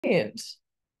Brilliant.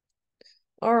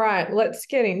 All right, let's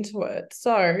get into it.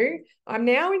 So I'm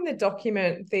now in the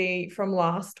document from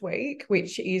last week,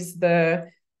 which is the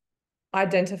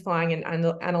identifying and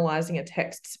analyzing a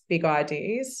text's big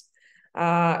ideas.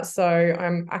 So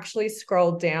I'm actually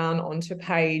scrolled down onto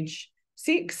page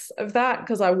 6 of that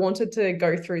because I wanted to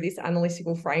go through this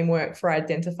analytical framework for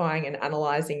identifying and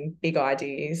analyzing big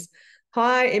ideas.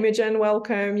 Hi, Imogen,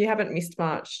 welcome. You haven't missed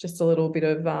much, just a little bit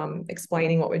of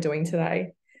explaining what we're doing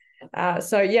today.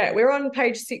 So yeah, we're on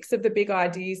page 6 of the Big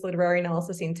Ideas Literary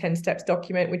Analysis in 10 Steps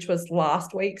document, which was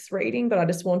last week's reading, but I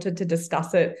just wanted to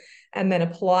discuss it and then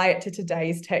apply it to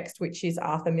today's text, which is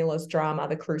Arthur Miller's drama,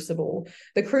 The Crucible.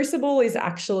 The Crucible is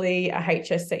actually a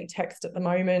HSC text at the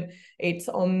moment. It's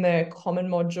on the common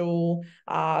module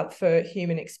for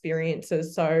human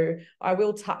experiences. So I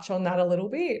will touch on that a little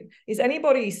bit. Is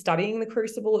anybody studying The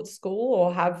Crucible at school,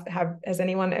 or has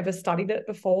anyone ever studied it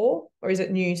before, or is it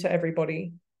new to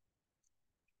everybody?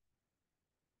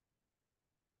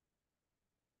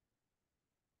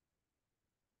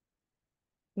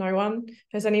 No one?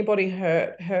 Has anybody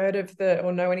heard of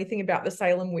or know anything about the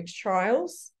Salem witch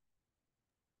trials?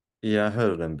 Yeah, I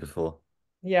heard of them before.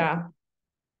 Yeah.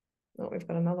 Oh, we've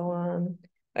got another one.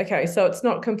 Okay, so it's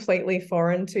not completely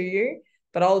foreign to you,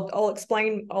 but I'll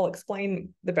explain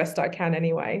the best I can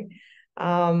anyway.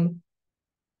 Um,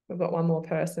 we've got one more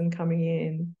person coming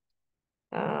in.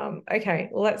 Okay,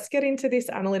 let's get into this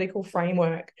analytical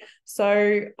framework.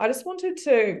 So I just wanted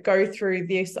to go through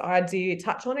this idea,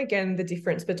 touch on again the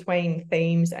difference between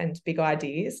themes and big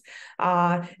ideas,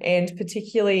 and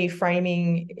particularly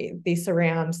framing this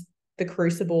around the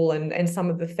Crucible and some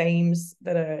of the themes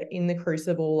that are in the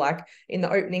Crucible. Like in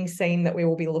the opening scene that we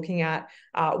will be looking at,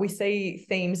 we see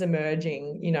themes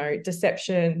emerging,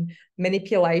 deception,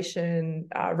 manipulation,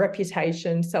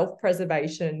 reputation,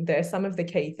 self-preservation. They're some of the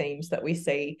key themes that we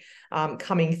see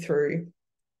coming through.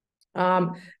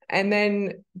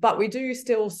 But we do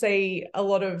still see a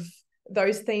lot of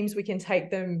those themes. We can take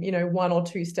them, one or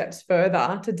two steps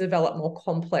further to develop more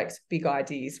complex big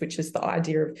ideas, which is the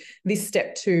idea of this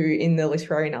step 2 in the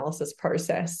literary analysis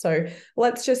process. So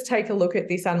let's just take a look at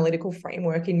this analytical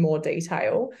framework in more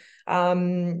detail.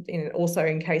 Also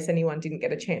in case anyone didn't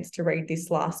get a chance to read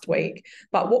this last week.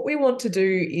 But what we want to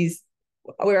do is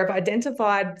where I've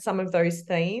identified some of those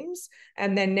themes,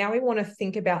 and then now we want to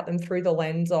think about them through the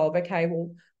lens of, okay,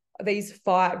 well, these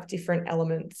 5 different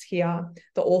elements here,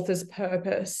 the author's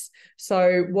purpose.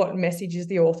 So what message is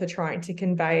the author trying to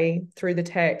convey through the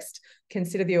text?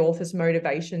 Consider the author's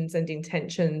motivations and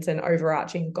intentions and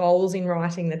overarching goals in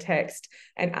writing the text,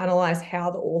 and analyze how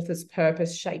the author's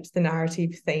purpose shapes the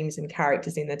narrative, themes, and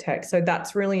characters in the text. So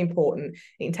that's really important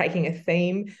in taking a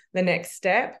theme, the next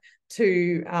step,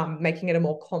 to making it a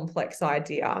more complex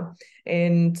idea.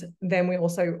 And then we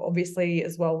also obviously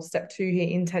as well, step 2 here,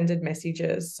 intended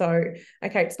messages. So,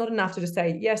 okay, it's not enough to just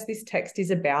say, yes, this text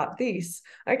is about this.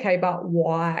 Okay, but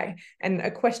why? And a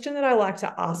question that I like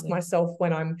to ask myself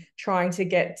when I'm trying to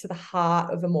get to the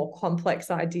heart of a more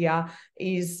complex idea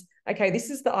is, okay, this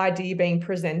is the idea being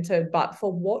presented, but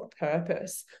for what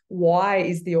purpose? Why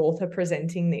is the author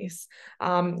presenting this?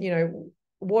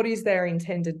 What is their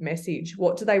intended message?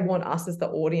 What do they want us as the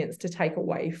audience to take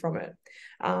away from it?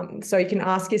 So you can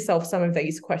ask yourself some of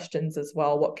these questions as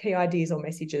well. What key ideas or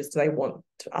messages do they want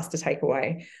us to take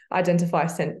away? Identify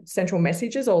central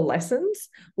messages or lessons.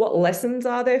 What lessons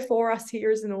are there for us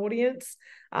here as an audience,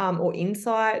 or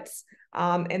insights?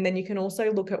 And then you can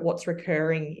also look at what's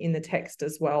recurring in the text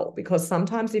as well, because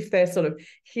sometimes if they're sort of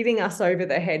hitting us over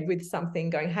the head with something,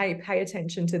 going, hey, pay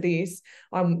attention to this,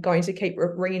 I'm going to keep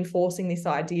reinforcing this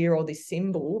idea or this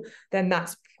symbol, then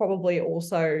that's probably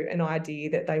also an idea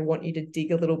that they want you to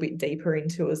dig a little bit deeper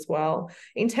into as well.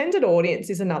 Intended audience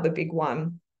is another big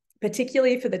one,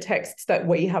 particularly for the texts that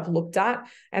we have looked at,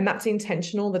 and that's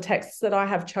intentional. The texts that I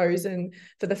have chosen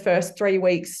for the first 3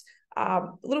 weeks, a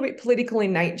little bit political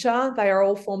in nature. They are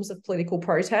all forms of political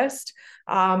protest.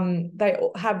 They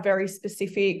have very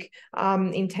specific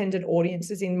intended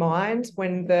audiences in mind.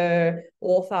 When the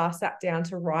author sat down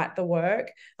to write the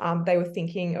work, they were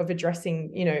thinking of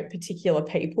addressing, particular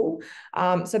people.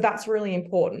 So that's really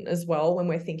important as well when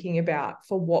we're thinking about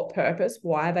for what purpose,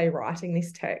 why are they writing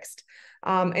this text?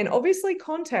 And obviously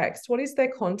context. What is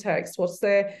their context? What's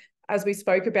their, as we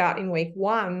spoke about in week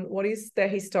 1, what is the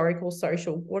historical,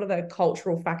 social, what are the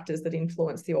cultural factors that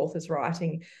influence the author's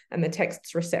writing and the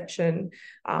text's reception?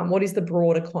 What is the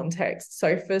broader context?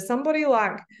 So for somebody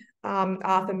like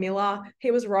Arthur Miller.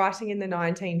 He was writing in the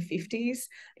 1950s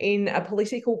in a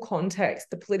political context.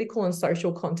 The political and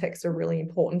social context are really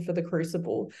important for the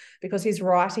Crucible because he's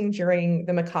writing during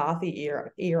the McCarthy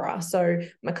era. So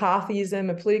McCarthyism,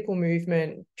 a political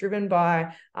movement driven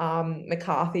by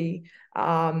McCarthy,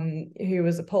 who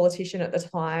was a politician at the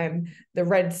time. The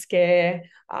Red Scare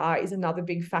is another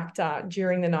big factor.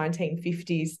 During the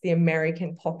 1950s, the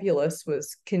American populace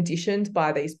was conditioned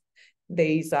by these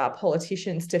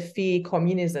politicians to fear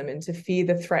communism and to fear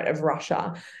the threat of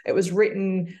Russia. It was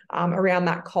written around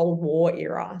that Cold War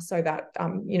era, so that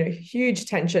huge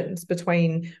tensions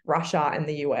between Russia and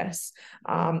the US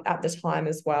at the time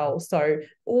as well. So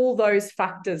all those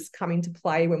factors come into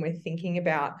play when we're thinking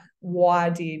about why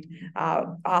did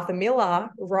Arthur Miller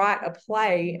write a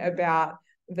play about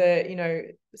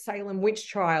the Salem witch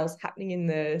trials happening in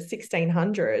the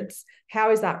 1600s.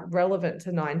 How is that relevant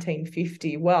to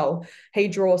 1950? Well, he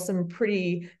draws some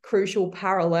pretty crucial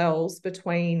parallels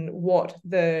between what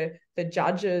the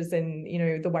judges and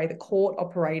the way the court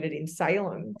operated in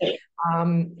Salem.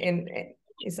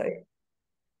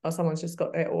 Someone's just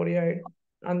got their audio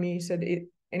unmuted.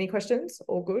 Any questions?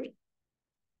 All good?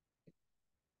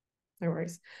 No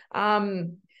worries.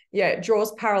 It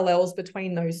draws parallels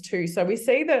between those two. So we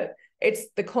see that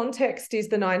the context is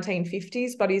the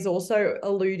 1950s, but he's also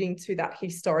alluding to that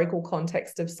historical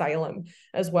context of Salem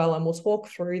as well. And we'll talk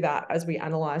through that as we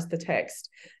analyze the text.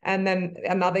 And then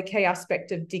another key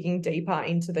aspect of digging deeper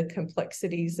into the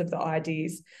complexities of the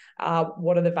ideas.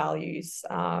 What are the values?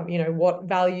 What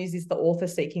values is the author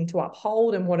seeking to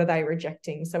uphold and what are they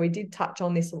rejecting? So we did touch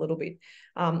on this a little bit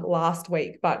last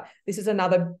week, but this is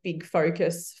another big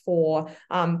focus for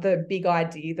the big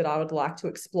idea that I would like to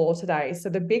explore today. So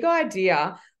the big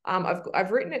idea,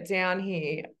 I've written it down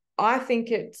here. I think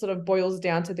it sort of boils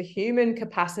down to the human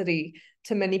capacity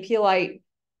to manipulate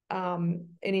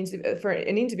for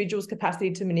an individual's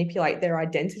capacity to manipulate their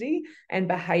identity and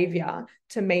behavior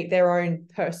to meet their own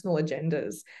personal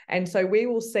agendas. And so we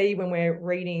will see when we're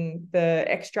reading the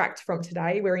extract from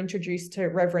today, we're introduced to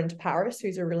Reverend Paris,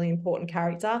 who's a really important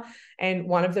character, and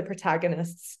one of the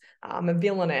protagonists, a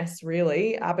villainess,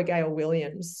 really, Abigail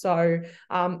Williams. So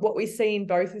what we see in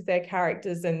both of their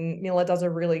characters, and Miller does a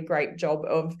really great job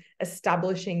of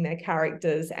establishing their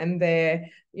characters and their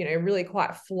really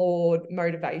quite flawed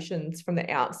motivations from the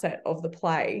outset of the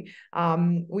play.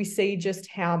 We see just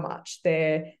how much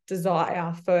their desire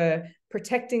for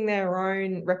protecting their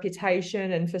own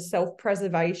reputation and for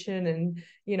self-preservation,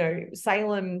 and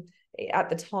Salem at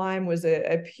the time was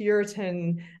a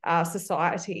Puritan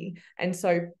society, and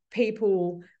so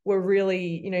people were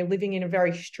really living in a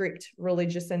very strict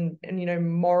religious and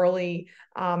morally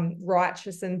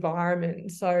righteous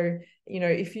environment. So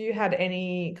if you had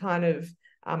any kind of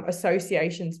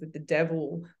associations with the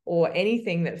devil or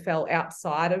anything that fell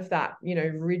outside of that,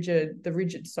 the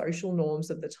rigid social norms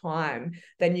of the time,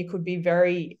 then you could be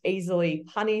very easily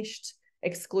punished,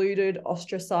 excluded,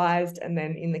 ostracized, and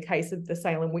then in the case of the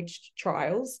Salem witch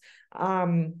trials,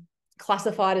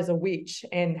 classified as a witch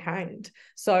and hanged.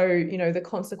 So, the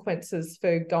consequences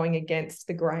for going against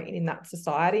the grain in that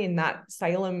society, in that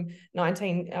Salem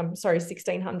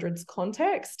 1600s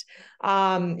context,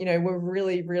 were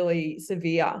really, really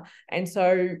severe. And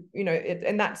so,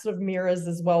 and that sort of mirrors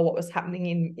as well what was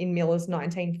happening in Miller's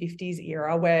 1950s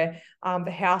era, where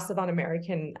the House of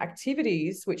Un-American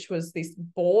Activities, which was this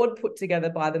board put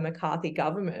together by the McCarthy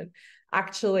government,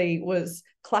 actually was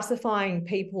classifying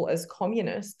people as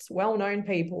communists, well-known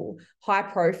people,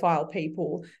 high-profile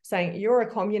people, saying you're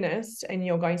a communist and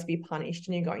you're going to be punished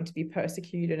and you're going to be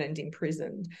persecuted and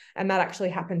imprisoned. And that actually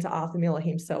happened to Arthur Miller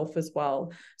himself as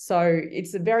well. So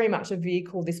it's very much a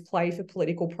vehicle, this play, for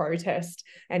political protest.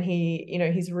 And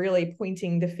he's really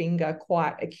pointing the finger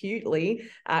quite acutely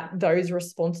at those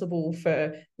responsible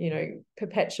for,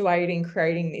 perpetuating,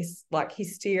 creating this like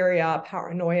hysteria,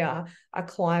 paranoia, a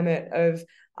climate of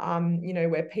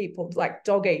where people like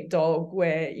dog eat dog,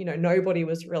 where nobody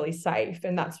was really safe.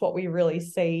 And that's what we really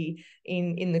see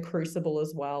in the Crucible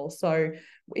as well. So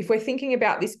if we're thinking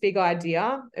about this big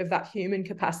idea of that human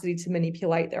capacity to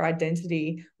manipulate their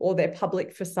identity or their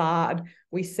public facade,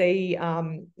 we see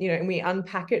and we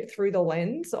unpack it through the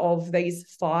lens of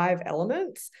these 5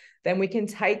 elements, then we can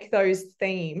take those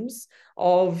themes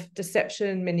of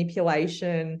deception,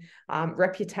 manipulation,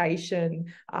 reputation,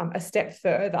 a step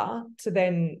further to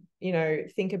then,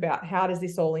 think about how does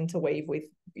this all interweave with,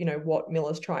 what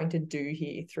Miller's trying to do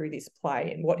here through this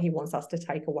play and what he wants us to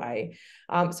take away.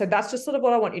 So that's just sort of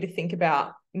what I want you to think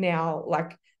about now,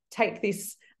 like take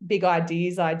this big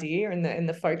ideas idea and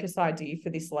the focus idea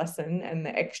for this lesson and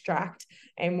the extract,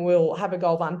 and we'll have a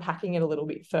go of unpacking it a little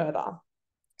bit further.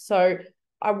 So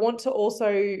I want to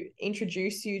also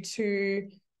introduce you to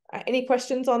any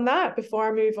questions on that before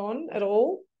I move on at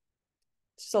all?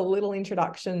 Just a little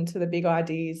introduction to the big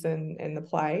ideas and the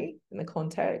play and the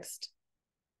context.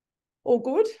 All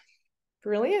good?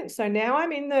 Brilliant. So now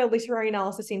I'm in the literary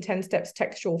analysis in 10 steps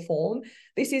textual form.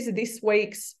 This is this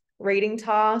week's reading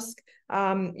task.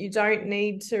 You don't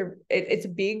need to, it's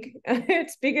big,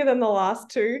 it's bigger than the last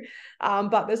two,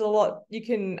 but there's a lot you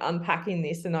can unpack in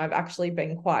this, and I've actually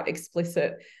been quite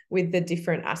explicit with the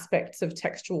different aspects of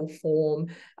textual form.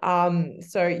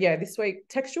 So yeah, this week,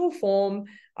 textual form,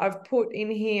 I've put in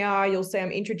here, you'll see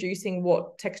I'm introducing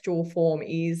what textual form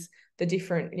is, the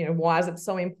different, why is it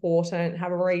so important?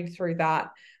 Have a read through that,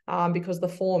 because the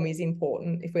form is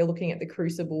important. If we're looking at the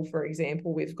Crucible, for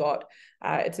example, we've got,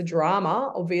 it's a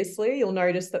drama, obviously. You'll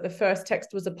notice that the first text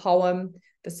was a poem.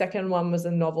 The second one was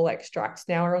a novel extract.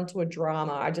 Now we're onto a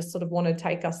drama. I just sort of want to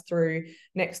take us through,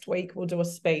 next week we'll do a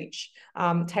speech,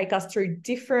 take us through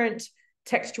different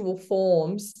textual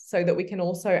forms so that we can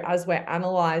also, as we're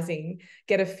analysing,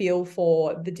 get a feel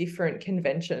for the different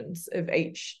conventions of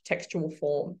each textual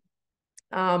form.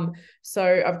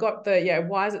 So I've got the,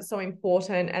 why is it so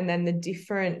important? And then the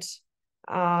different,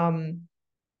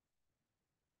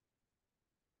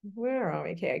 where are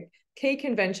we? Okay. Key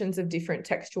conventions of different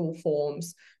textual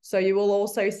forms. So you will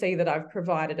also see that I've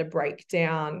provided a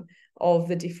breakdown of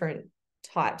the different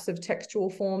types of textual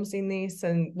forms in this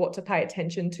and what to pay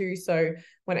attention to. So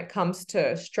when it comes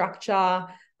to structure,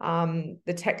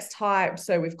 the text type,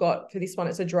 so we've got, for this one,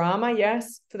 it's a drama,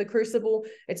 yes. For the Crucible,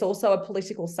 it's also a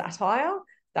political satire.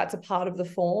 That's a part of the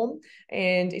form,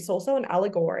 and it's also an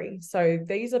allegory. So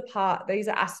these are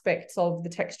aspects of the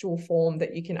textual form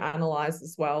that you can analyze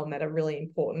as well, and that are really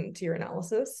important to your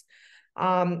analysis.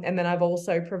 And then I've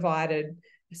also provided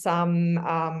some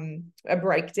a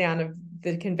breakdown of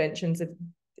the conventions of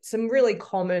some really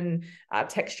common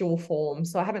textual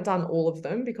forms. So I haven't done all of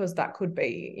them because that could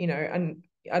be,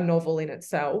 a novel in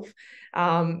itself.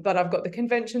 But I've got the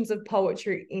conventions of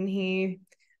poetry in here.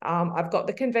 I've got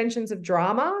the conventions of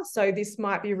drama. So this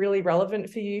might be really relevant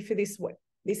for you for this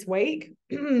week.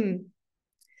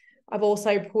 I've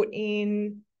also put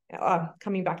in,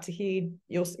 coming back to here,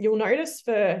 you'll notice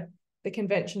for the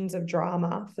conventions of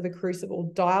drama, for the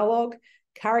Crucible, dialogue,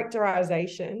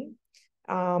 characterization,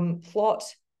 plot,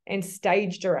 and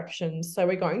stage directions. So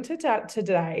we're going to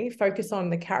today focus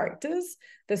on the characters,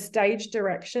 the stage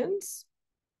directions,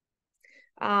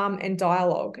 and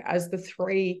dialogue as the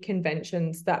three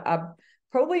conventions that are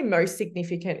probably most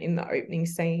significant in the opening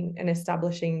scene and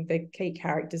establishing the key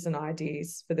characters and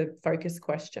ideas for the focus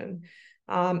question.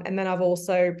 And then I've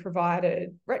also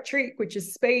provided rhetoric, which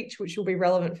is speech, which will be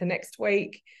relevant for next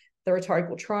week, the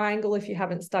rhetorical triangle, if you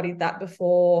haven't studied that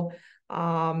before.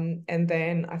 And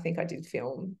then I think I did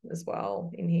film as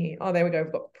well in here. Oh, there we go.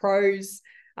 We've got prose.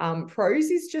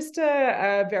 Prose is just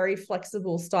a very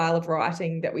flexible style of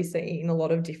writing that we see in a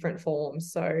lot of different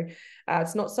forms. So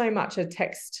it's not so much a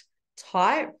text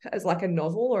type as like a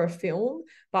novel or a film,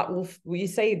 but we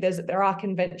see there are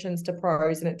conventions to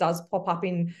prose, and it does pop up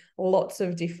in lots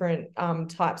of different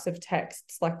types of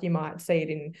texts. Like you might see it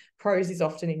in prose is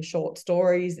often in short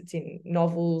stories, it's in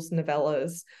novels,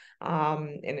 novellas,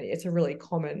 and it's a really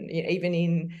common,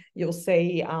 you'll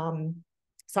see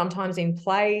sometimes in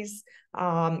plays,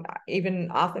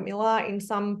 even Arthur Miller in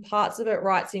some parts of it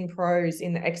writes in prose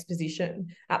in the exposition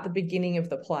at the beginning of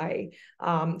the play.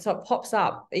 So it pops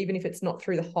up, even if it's not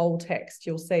through the whole text,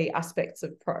 you'll see aspects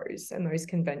of prose and those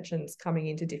conventions coming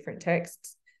into different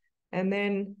texts. And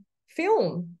then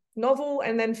film, novel,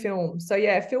 and then film. So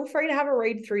yeah, feel free to have a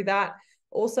read through that.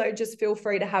 Also, just feel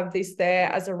free to have this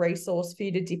there as a resource for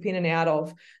you to dip in and out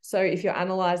of. So if you're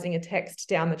analysing a text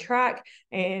down the track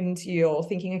and you're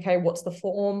thinking, okay, what's the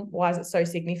form? Why is it so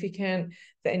significant?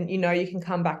 Then you can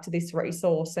come back to this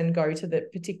resource and go to the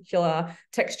particular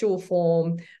textual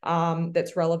form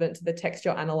that's relevant to the text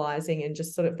you're analysing, and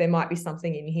just sort of, there might be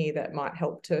something in here that might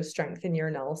help to strengthen your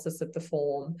analysis of the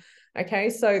form. Okay,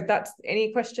 so that's,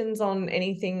 any questions on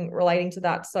anything relating to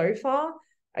that so far?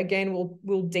 Again,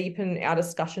 we'll deepen our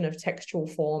discussion of textual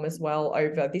form as well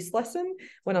over this lesson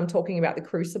when I'm talking about the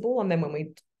Crucible, and then when we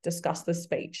discuss the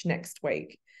speech next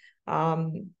week.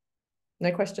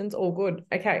 No questions? All good.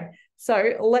 Okay,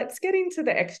 so let's get into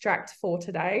the extract for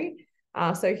today.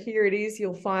 So here it is.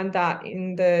 You'll find that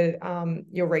in the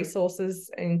your resources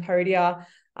in Podia.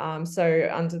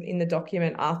 So in the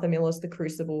document, Arthur Miller's The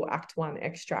Crucible, Act 1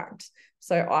 extract.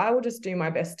 So I will just do my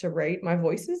best to read. My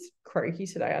voice is croaky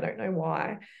today. I don't know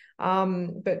why.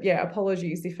 But yeah,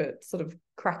 apologies if it's sort of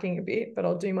cracking a bit, but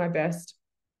I'll do my best.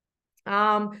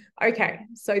 Okay,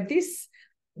 so this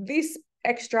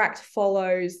extract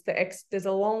follows there's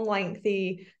a long,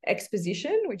 lengthy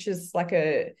exposition, which is like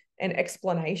an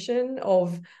explanation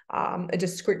of a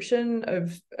description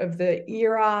of the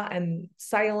era and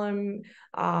Salem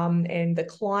and the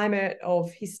climate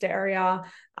of hysteria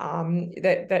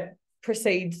that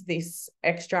precedes this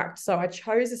extract. So I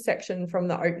chose a section from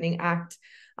the opening act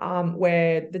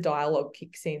where the dialogue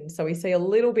kicks in. So we see a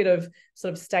little bit of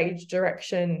sort of stage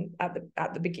direction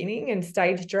at the beginning, and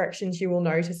stage directions, you will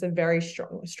notice, are very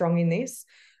strong in this.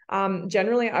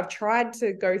 Generally, I've tried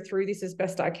to go through this as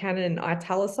best I can and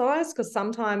italicize, because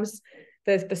sometimes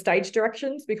there's the stage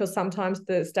directions, because sometimes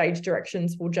the stage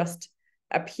directions will just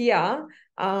appear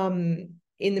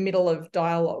in the middle of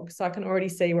dialogue. So I can already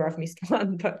see where I've missed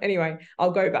one. But anyway,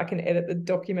 I'll go back and edit the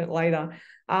document later.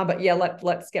 But yeah,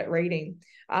 let's get reading.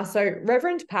 So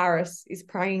Reverend Paris is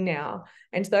praying now,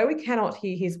 and though we cannot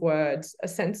hear his words, a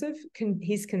sense of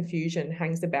his confusion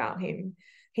hangs about him.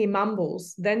 He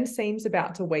mumbles, then seems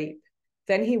about to weep.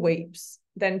 Then he weeps,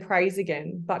 then prays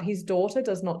again, but his daughter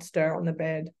does not stir on the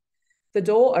bed. The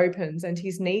door opens and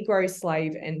his Negro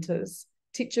slave enters.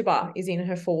 Tituba is in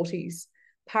her 40s.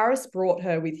 Paris brought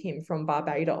her with him from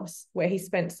Barbados, where he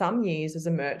spent some years as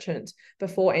a merchant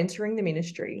before entering the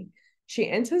ministry. She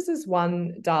enters as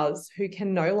one does who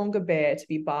can no longer bear to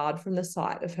be barred from the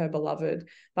sight of her beloved,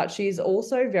 but she is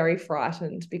also very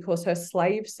frightened because her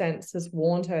slave sense has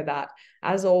warned her that,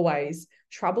 as always,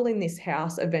 trouble in this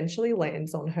house eventually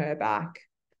lands on her back.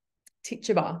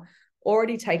 Tituba,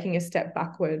 already taking a step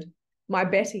backward. My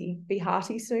Betty, be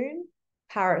hearty soon?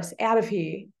 Paris, out of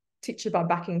here. Tituba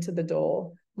backing to the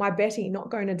door. My Betty, not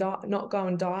go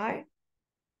and die?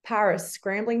 Paris,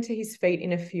 scrambling to his feet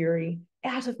in a fury.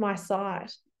 Out of my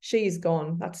sight. She is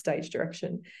gone. That's stage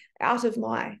direction. Out of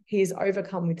my. He is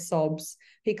overcome with sobs.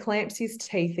 He clamps his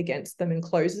teeth against them and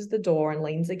closes the door and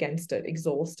leans against it,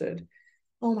 exhausted.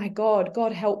 Oh my God,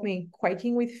 God help me.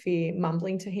 Quaking with fear,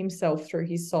 mumbling to himself through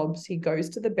his sobs, he goes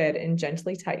to the bed and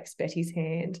gently takes Betty's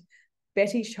hand.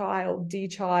 Betty, child, dear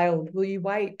child, will you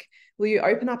wake? Will you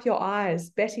open up your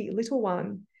eyes? Betty, little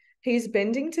one. He is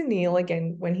bending to kneel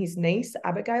again when his niece,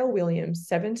 Abigail Williams,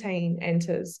 17,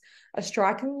 enters, a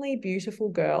strikingly beautiful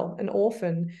girl, an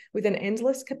orphan with an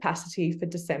endless capacity for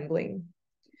dissembling.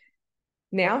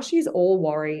 Now she's all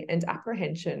worry and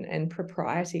apprehension and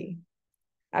propriety.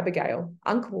 Abigail,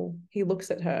 uncle, he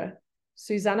looks at her.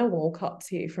 Susanna Walcott's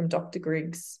here from Dr.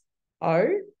 Griggs. Oh,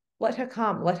 let her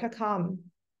come, let her come.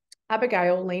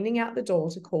 Abigail leaning out the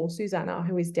door to call Susanna,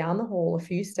 who is down the hall a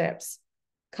few steps.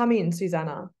 Come in,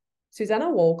 Susanna. Susanna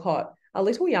Walcott, a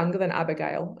little younger than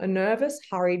Abigail, a nervous,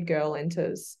 hurried girl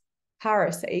enters.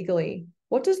 Paris eagerly.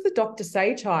 What does the doctor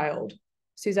say, child?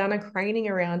 Susanna craning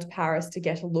around Paris to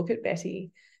get a look at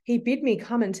Betty. He bid me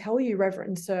come and tell you,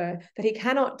 Reverend Sir, that he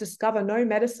cannot discover no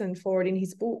medicine for it in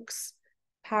his books.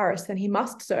 Paris, then he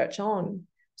must search on.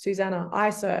 Susanna, aye,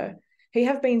 sir. He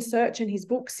have been searching his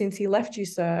books since he left you,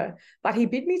 sir, but he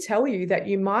bid me tell you that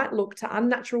you might look to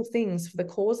unnatural things for the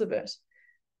cause of it.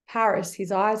 Paris,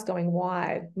 his eyes going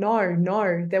wide. No,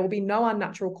 no, there will be no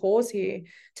unnatural cause here.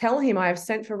 Tell him I have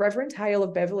sent for Reverend Hale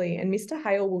of Beverley, and Mr.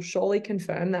 Hale will surely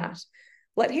confirm that.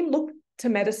 Let him look to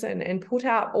medicine and put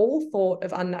out all thought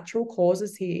of unnatural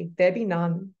causes here. There be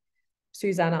none.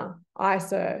 Susanna, aye,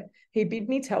 sir. He bid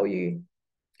me tell you.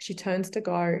 She turns to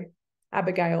go.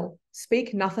 Abigail,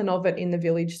 speak nothing of it in the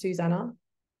village, Susanna.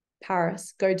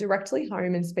 Paris, go directly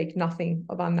home and speak nothing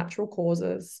of unnatural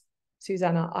causes.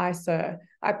 Susanna, aye, sir.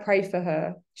 I pray for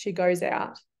her. She goes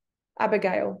out.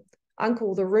 Abigail,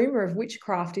 uncle, the rumour of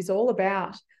witchcraft is all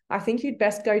about. I think you'd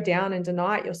best go down and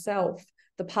deny it yourself.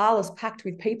 The parlour's packed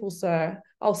with people, sir.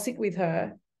 I'll sit with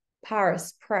her.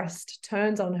 Paris, pressed,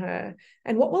 turns on her.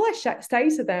 And what will I say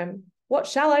to them? What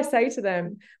shall I say to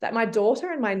them? That my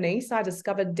daughter and my niece I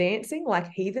discovered dancing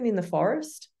like heathen in the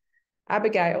forest?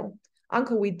 Abigail,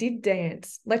 uncle, we did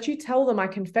dance. Let you tell them I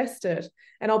confessed it,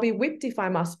 and I'll be whipped if I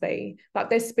must be. But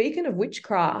they're speaking of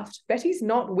witchcraft. Betty's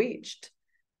not witched.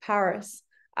 Paris,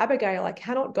 Abigail, I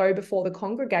cannot go before the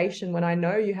congregation when I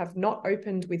know you have not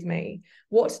opened with me.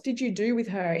 What did you do with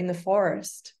her in the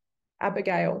forest?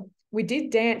 Abigail, we did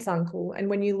dance, uncle, and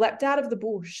when you leapt out of the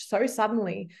bush so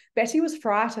suddenly, Betty was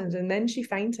frightened and then she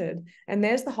fainted, and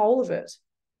there's the whole of it.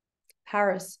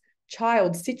 Paris,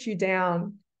 child, sit you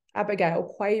down. Abigail,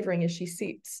 quavering as she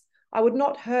sits. I would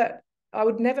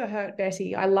never hurt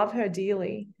Betty. I love her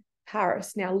dearly.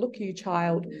 Paris, now look you,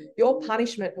 child, your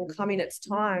punishment will come in its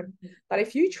time. But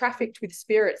if you trafficked with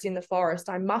spirits in the forest,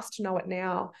 I must know it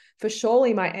now, for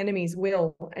surely my enemies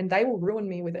will, and they will ruin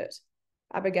me with it.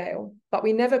 Abigail, but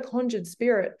we never conjured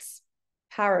spirits.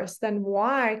 Paris, then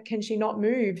why can she not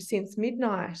move since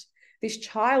midnight? This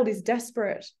child is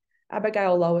desperate.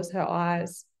 Abigail lowers her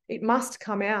eyes. It must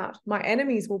come out. My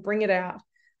enemies will bring it out.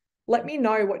 Let me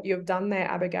know what you have done there,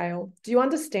 Abigail. Do you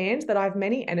understand that I have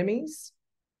many enemies?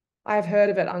 I have heard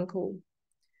of it, uncle.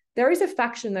 There is a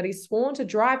faction that is sworn to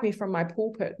drive me from my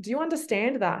pulpit. Do you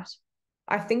understand that?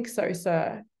 I think so,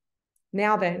 sir.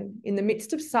 Now then, in the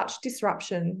midst of such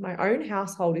disruption, my own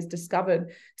household is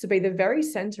discovered to be the very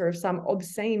centre of some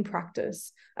obscene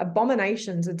practice.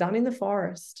 Abominations are done in the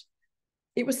forest.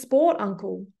 It was sport,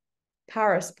 uncle.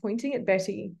 Paris, pointing at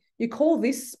Betty. You call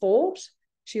this sport?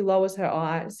 She lowers her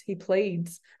eyes. He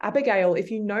pleads. Abigail,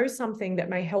 if you know something that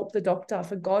may help the doctor,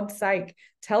 for God's sake,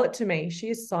 tell it to me. She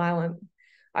is silent.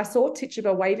 I saw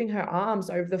Tituba waving her arms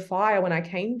over the fire when I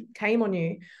came on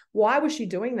you. Why was she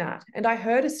doing that? And I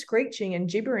heard a screeching and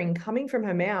gibbering coming from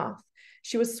her mouth.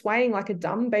 She was swaying like a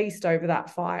dumb beast over that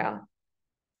fire.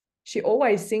 She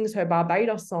always sings her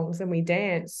Barbados songs and we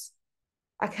dance.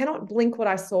 I cannot blink what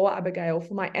I saw, Abigail,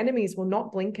 for my enemies will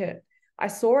not blink it. I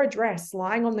saw a dress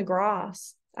lying on the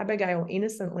grass. Abigail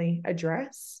innocently, a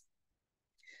dress?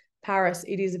 Paris,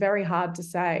 it is very hard to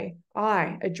say.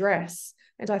 I, a dress.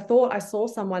 And I thought I saw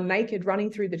someone naked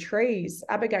running through the trees.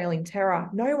 Abigail in terror.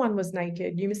 No one was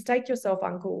naked. You mistake yourself,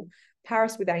 uncle.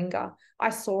 Paris with anger. I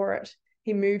saw it.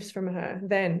 He moves from her.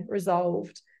 Then,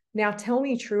 resolved. Now tell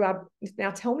me true,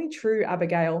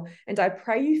 Abigail, and I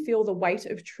pray you feel the weight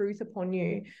of truth upon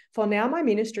you. For now my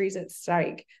ministry is at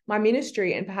stake. My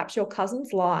ministry and perhaps your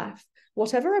cousin's life.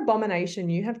 Whatever abomination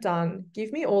you have done,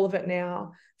 give me all of it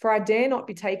now, for I dare not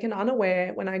be taken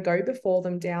unaware when I go before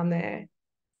them down there.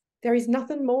 There is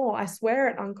nothing more, I swear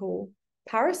it, uncle.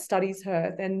 Paris studies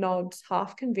her, then nods,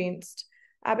 half convinced.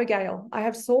 Abigail, I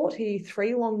have sought here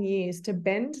 3 long years to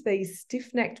bend these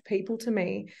stiff-necked people to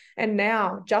me, and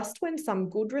now, just when some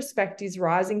good respect is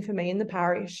rising for me in the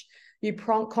parish, you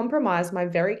compromise my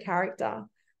very character.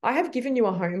 I have given you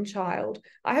a home, child.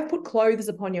 I have put clothes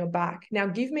upon your back. Now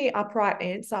give me upright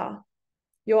answer.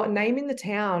 Your name in the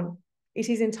town, it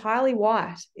is entirely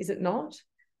white, is it not?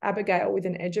 Abigail with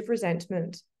an edge of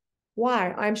resentment.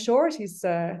 Why, I am sure it is,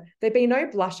 sir. There be no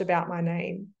blush about my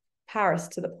name. Paris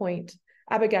to the point.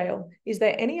 Abigail, is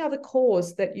there any other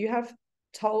cause than you have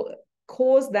told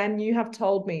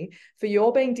me for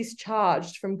your being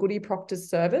discharged from Goody Proctor's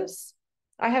service?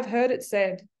 I have heard it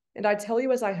said, and I tell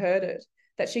you as I heard it,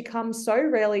 that she comes so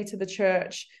rarely to the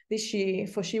church this year,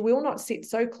 for she will not sit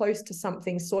so close to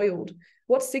something soiled.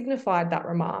 What signified that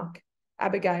remark?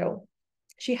 Abigail,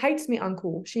 she hates me,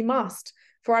 uncle. She must,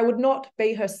 for I would not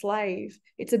be her slave.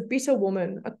 It's a bitter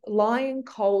woman, a lying,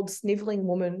 cold, snivelling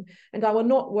woman, and I will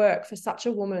not work for such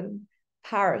a woman.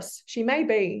 Paris, she may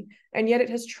be, and yet it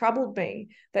has troubled me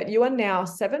that you are now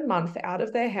 7 months out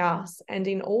of their house, and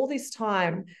in all this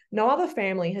time no other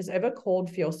family has ever called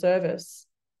for your service.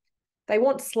 They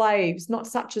want slaves, not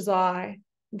such as I.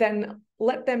 Then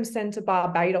let them send to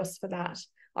Barbados for that.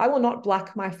 I will not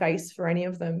black my face for any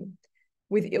of them.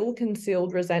 With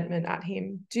ill-concealed resentment at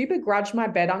him. Do you begrudge my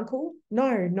bed, uncle?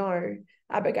 No, no.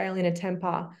 Abigail in a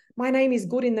temper. My name is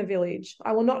good in the village.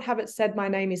 I will not have it said my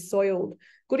name is soiled.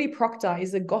 Goody Proctor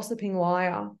is a gossiping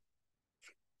liar.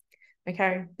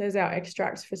 Okay, there's our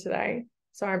extracts for today.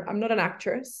 So I'm not an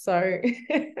actress, so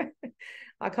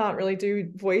I can't really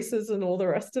do voices and all the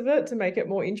rest of it to make it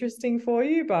more interesting for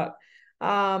you, but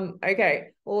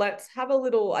okay, let's have a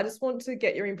little, I just want to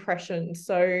get your impression.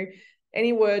 So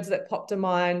any words that pop to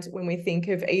mind when we think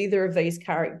of either of these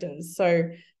characters. So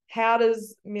how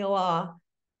does Miller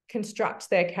construct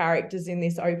their characters in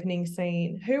this opening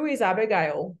scene? Who is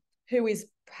Abigail? Who is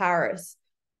Paris?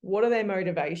 What are their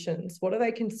motivations? What are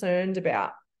they concerned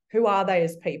about? Who are they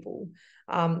as people?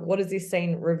 What does this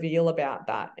scene reveal about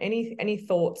that? Any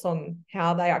thoughts on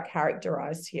how they are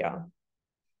characterized here?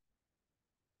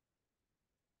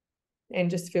 And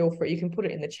just feel free, you can put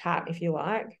it in the chat if you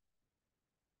like.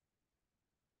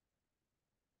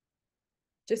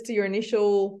 Just to your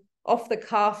initial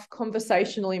off-the-cuff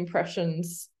conversational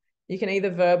impressions. You can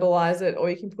either verbalize it or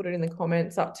you can put it in the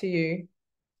comments, up to you.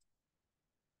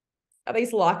 Are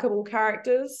these likable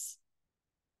characters?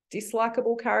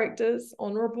 Dislikable characters?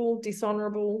 Honourable?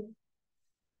 Dishonourable?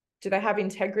 Do they have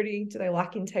integrity? Do they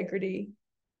lack integrity?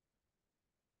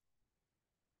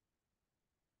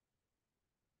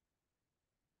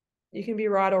 You can be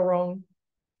right or wrong.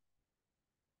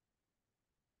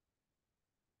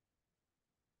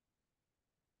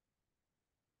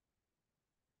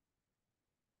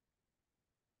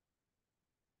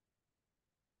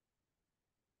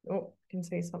 Oh, can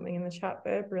see something in the chat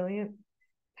there. Brilliant.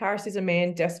 Paris is a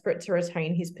man desperate to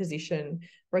retain his position,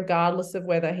 regardless of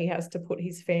whether he has to put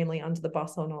his family under the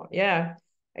bus or not. Yeah,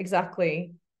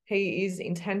 exactly. He is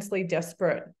intensely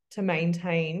desperate to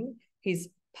maintain his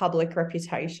public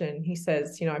reputation. He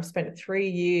says, you know, I've spent 3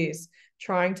 years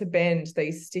trying to bend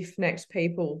these stiff-necked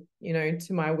people, you know,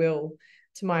 to my will,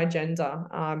 to my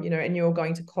agenda, you know, and you're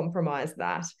going to compromise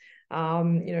that. You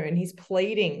know, and he's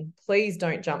pleading, please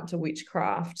don't jump to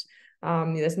witchcraft.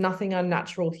 There's nothing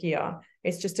unnatural here.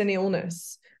 It's just an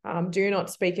illness. Do not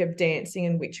speak of dancing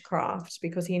and witchcraft,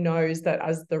 because he knows that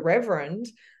as the reverend,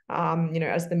 you know,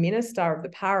 as the minister of the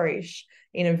parish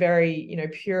in a very, you know,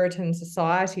 Puritan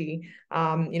society,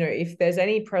 you know, if there's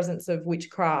any presence of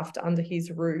witchcraft under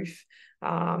his roof,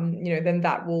 you know, then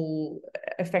that will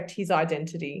affect his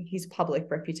identity, his public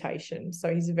reputation.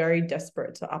 So he's very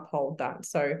desperate to uphold that.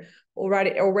 So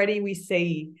already we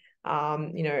see,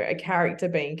 you know, a character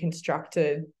being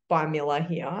constructed by Miller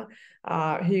here,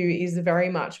 who is very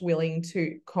much willing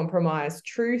to compromise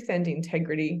truth and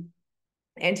integrity,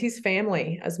 and his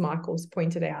family, as Michael's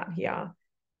pointed out here.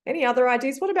 Any other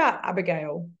ideas? What about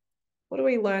Abigail? What do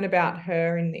we learn about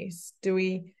her in this? Do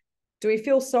we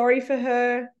feel sorry for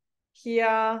her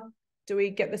here? Do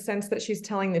we get the sense that she's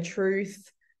telling the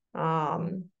truth?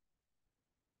 I'll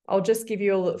just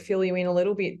fill you in a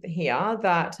little bit here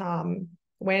that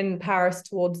when Paris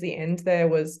towards the end there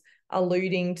was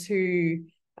alluding to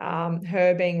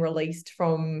her being released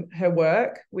from her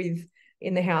work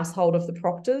in the household of the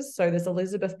Proctors. So there's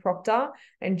Elizabeth Proctor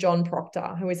and John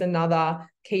Proctor, who is another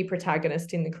key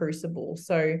protagonist in the Crucible.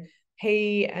 So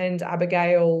he and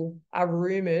Abigail are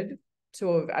rumoured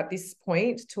to have, at this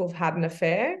point, to have had an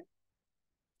affair.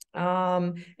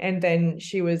 And then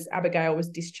Abigail was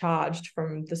discharged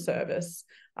from the service.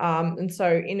 And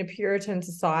so in a Puritan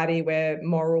society where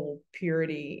moral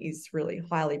purity is really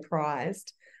highly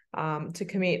prized, to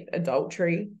commit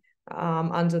adultery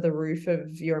under the roof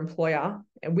of your employer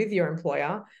and with your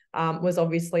employer was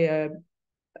obviously a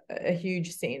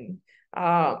huge sin.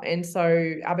 And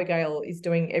so Abigail is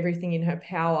doing everything in her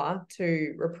power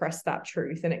to repress that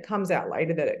truth. And it comes out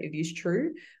later that it is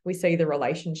true. We see the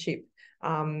relationship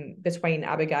between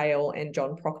Abigail and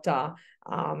John Proctor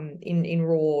in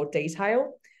raw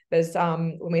detail. There's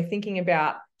when we're thinking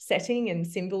about setting and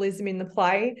symbolism in the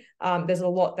play, there's a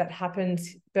lot that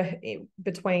happens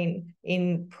between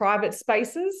in private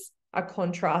spaces are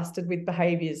contrasted with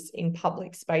behaviours in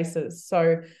public spaces.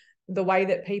 So the way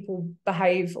that people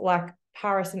behave, like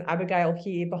Paris and Abigail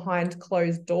here behind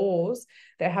closed doors,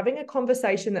 they're having a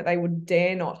conversation that they would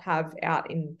dare not have out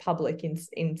in public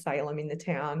in Salem, in the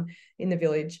town, in the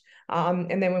village.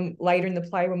 And then later in the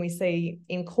play, when we see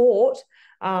in court,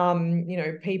 you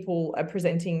know, people are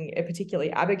presenting,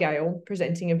 particularly Abigail,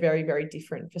 presenting a very, very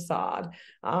different facade,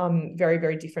 very,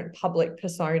 very different public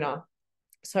persona.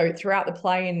 So throughout the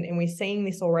play, and we're seeing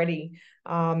this already,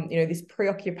 you know, this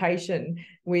preoccupation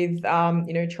with,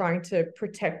 you know, trying to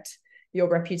protect your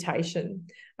reputation.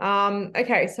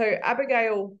 Okay, so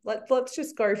Abigail, let's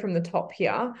just go from the top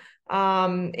here,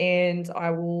 and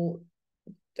I'll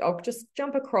just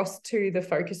jump across to the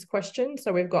focus question.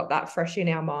 So we've got that fresh in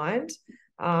our mind.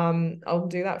 I'll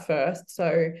do that first.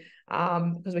 So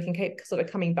because we can keep sort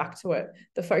of coming back to it.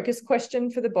 The focus question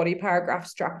for the body paragraph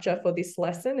structure for this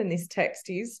lesson and this text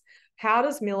is, how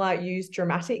does Miller use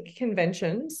dramatic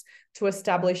conventions to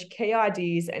establish key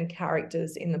ideas and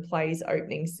characters in the play's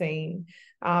opening scene?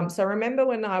 So remember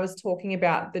when I was talking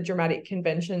about the dramatic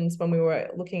conventions when we were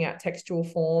looking at textual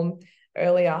form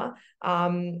earlier,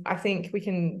 I think we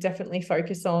can definitely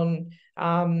focus on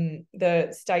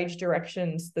the stage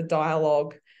directions, the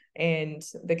dialogue, and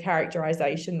the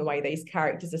characterization, the way these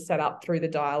characters are set up through the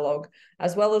dialogue,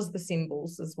 as well as the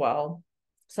symbols as well.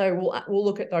 So we'll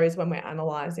look at those when we're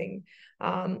analysing.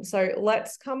 So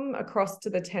let's come across to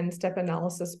the 10-step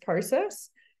analysis process.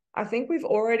 I think we've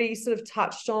already sort of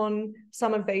touched on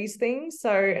some of these things.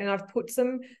 So, and I've put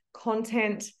some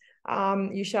content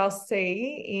you shall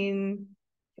see in,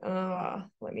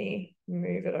 let me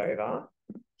move it over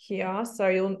here. So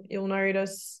you'll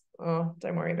notice, oh,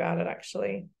 don't worry about it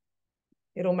actually.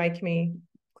 It'll make me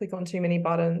click on too many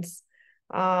buttons.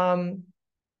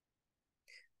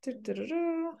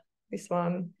 This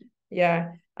one, yeah.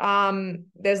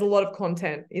 There's a lot of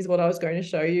content is what I was going to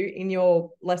show you in your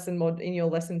lesson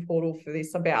portal for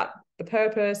this, about the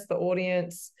purpose, the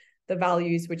audience, the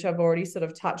values, which I've already sort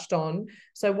of touched on.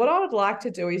 So what I would like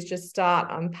to do is just start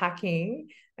unpacking,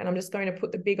 and I'm just going to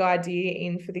put the big idea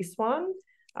in for this one.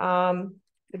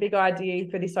 The big idea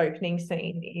for this opening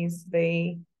scene is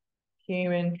the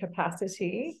human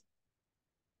capacity.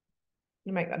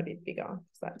 You make that a bit bigger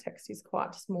because that text is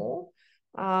quite small.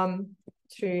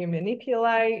 To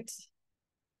manipulate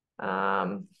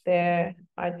their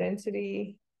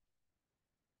identity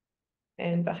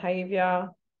and behaviour,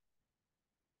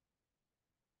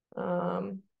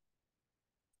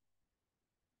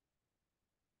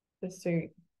 to suit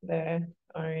their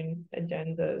own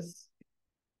agendas.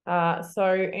 So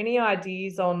any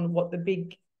ideas on what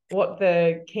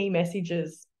the key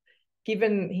messages,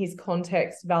 given his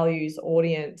context, values,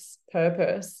 audience,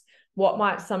 purpose, what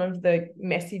might some of the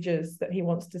messages that he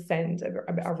wants to send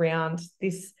around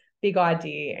this big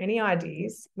idea? Any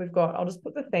ideas? I'll just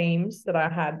put the themes that I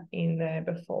had in there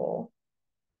before.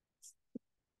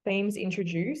 Themes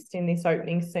introduced in this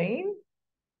opening scene.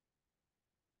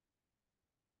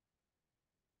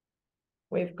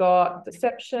 We've got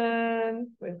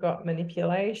deception, we've got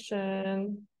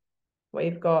manipulation,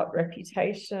 we've got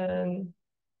reputation.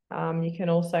 You can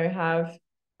also have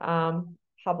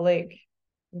public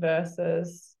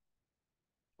versus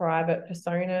private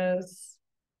personas.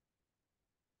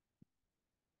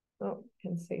 Oh,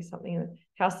 can see something.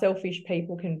 How selfish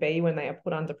people can be when they are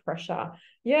put under pressure.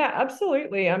 Yeah,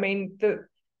 absolutely. I mean,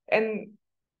 and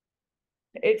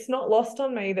it's not lost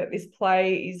on me that this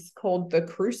play is called the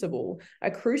Crucible.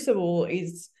 A crucible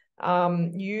is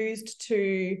used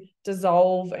to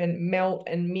dissolve and melt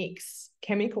and mix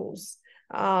chemicals.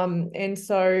 And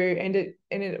it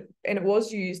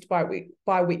was used by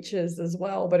witches as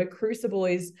well. But a crucible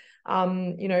is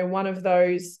one of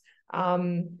those.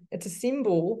 It's a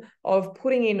symbol of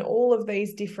putting in all of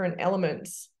these different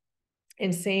elements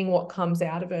and seeing what comes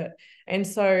out of it. And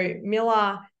so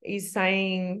Miller is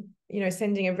saying,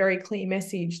 sending a very clear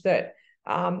message that,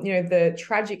 the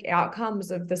tragic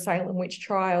outcomes of the Salem witch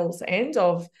trials and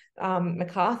of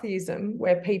McCarthyism,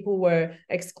 where people were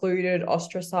excluded,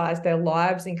 ostracized, their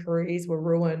lives and careers were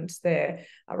ruined, their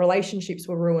relationships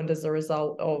were ruined as a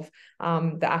result of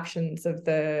the actions of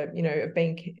of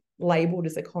being labelled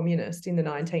as a communist in the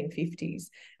 1950s.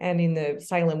 And in the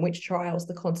Salem witch trials,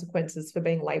 the consequences for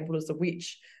being labelled as a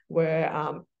witch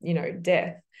were,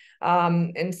 death.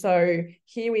 And so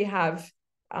here we have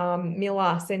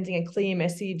Miller sending a clear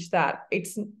message that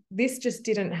this just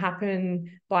didn't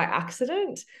happen by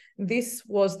accident. This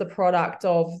was the product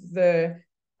of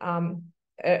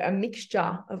a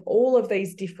mixture of all of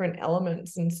these different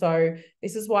elements. And so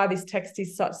this is why this text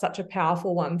is such a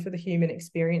powerful one for the human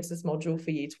experiences module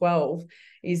for year 12,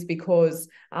 is because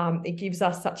it gives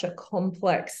us such a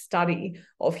complex study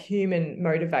of human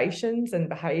motivations and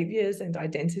behaviours and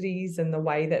identities and the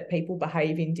way that people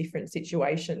behave in different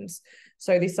situations.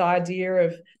 So this idea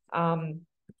of,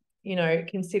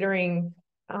 considering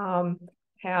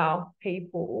how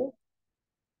people...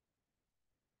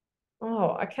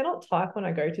 Oh, I cannot type when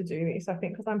I go to do this, I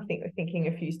think, because I'm thinking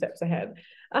a few steps ahead.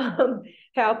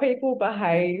 How people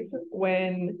behave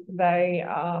when they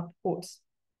are put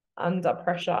under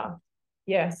pressure.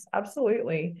 Yes,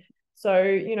 absolutely. So,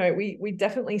 we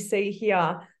definitely see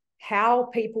here how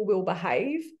people will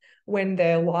behave when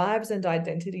their lives and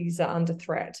identities are under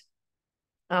threat.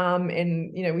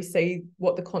 And, we see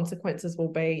what the consequences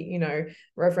will be.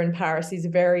 Reverend Paris is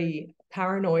very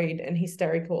paranoid and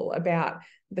hysterical about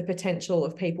the potential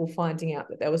of people finding out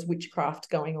that there was witchcraft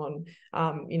going on,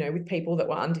 with people that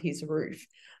were under his roof.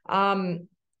 And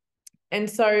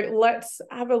so let's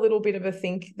have a little bit of a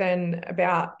think then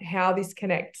about how this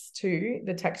connects to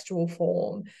the textual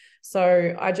form.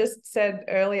 So I just said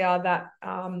earlier that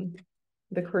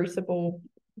the Crucible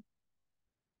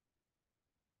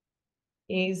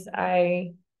is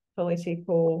a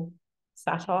political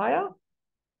satire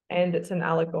and it's an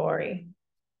allegory.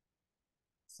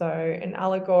 So an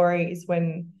allegory is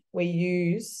when we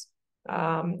use,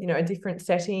 a different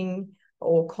setting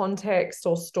or context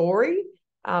or story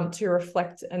to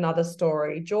reflect another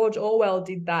story. George Orwell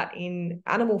did that in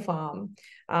Animal Farm,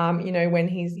 when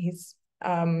his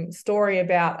story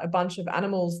about a bunch of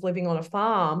animals living on a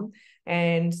farm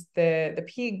and the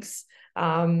pigs,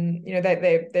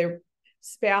 they're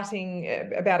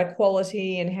spouting about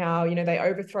equality and how, they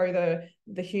overthrow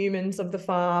the humans of the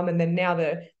farm, and then now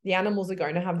the animals are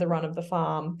going to have the run of the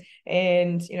farm,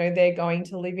 and they're going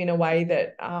to live in a way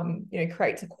that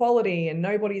creates equality and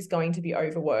nobody's going to be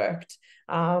overworked.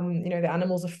 The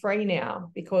animals are free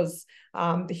now because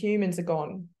the humans are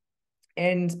gone.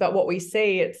 But what we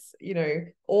see, it's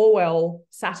Orwell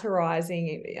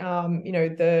satirizing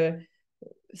the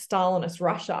Stalinist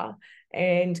Russia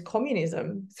and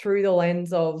communism through the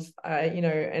lens of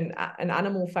an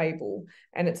animal fable,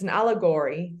 and it's an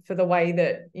allegory for the way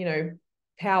that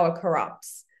power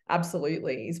corrupts.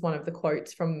 Absolutely, is one of the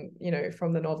quotes from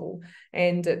the novel.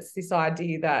 And it's this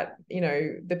idea that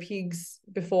the pigs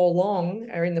before long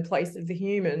are in the place of the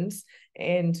humans,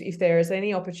 and if there is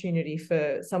any opportunity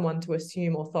for someone to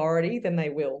assume authority, then they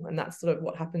will. And that's sort of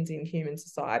what happens in human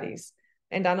societies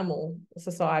and animal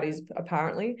societies,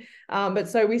 apparently. But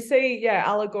so we see,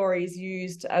 allegories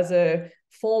used as a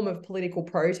form of political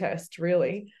protest,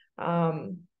 really.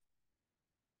 I'll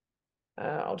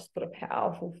just put a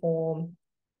powerful form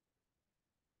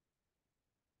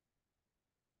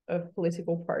of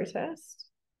political protest.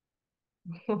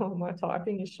 Oh, my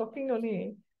typing is shocking on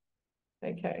here.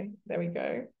 Okay, there we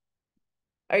go.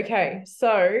 Okay,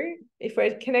 so if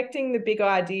we're connecting the big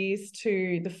ideas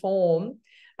to the form,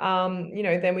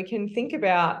 then we can think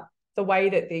about the way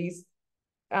that these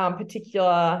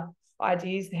particular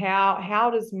ideas,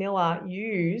 how does Miller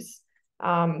use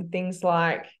things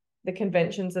like the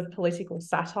conventions of political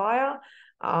satire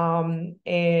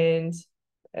and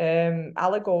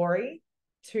allegory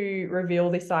to reveal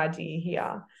this idea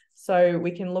here. So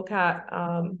we can look at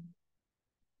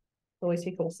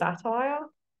political satire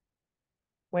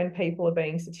when people are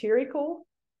being satirical.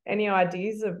 Any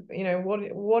ideas of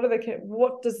what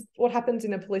happens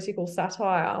in a political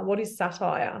satire? What is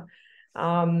satire?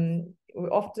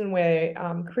 Often we're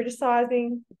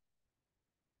criticizing,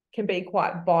 can be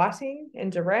quite biting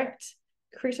and direct,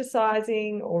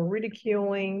 criticizing or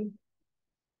ridiculing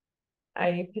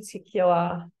a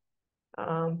particular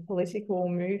political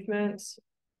movement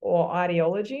or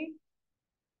ideology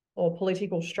or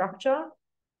political structure.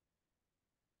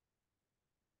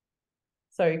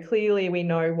 So clearly we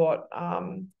know what,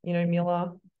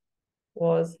 Miller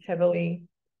was heavily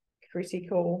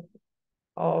critical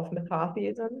of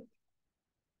McCarthyism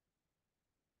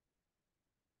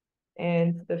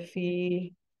and the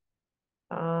fear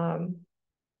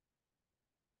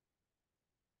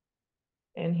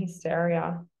and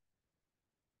hysteria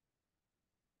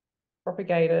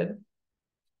propagated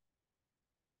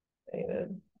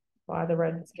by the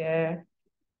Red Scare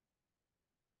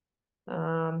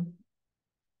and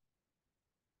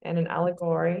an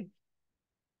allegory,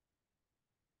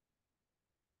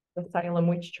 the Salem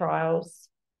witch trials,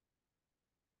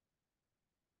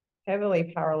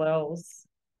 heavily parallels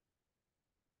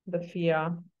the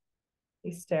fear,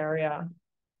 hysteria,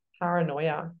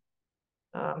 paranoia,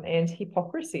 and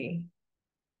hypocrisy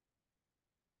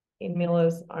in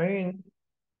Miller's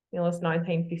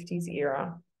 1950s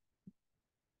era.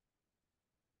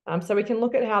 So we can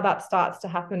look at how that starts to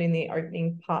happen in the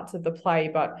opening parts of the play,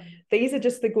 but these are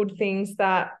just the good things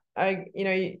that,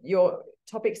 your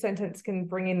topic sentence can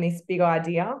bring in this big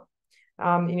idea.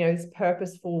 It's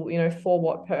purposeful, for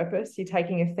what purpose? You're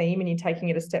taking a theme and you're taking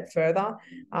it a step further,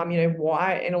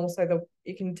 why? And also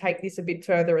you can take this a bit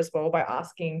further as well by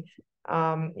asking,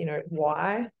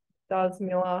 why does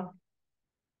Miller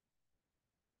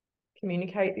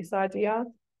communicate this idea?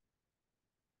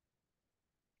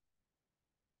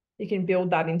 You can build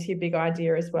that into your big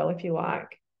idea as well if you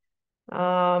like.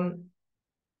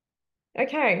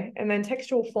 Okay, and then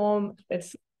textual form,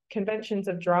 it's conventions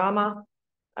of drama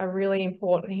are really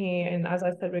important here. And as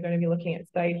I said, we're going to be looking at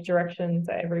stage directions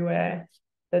everywhere,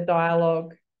 the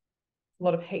dialogue, a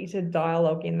lot of heated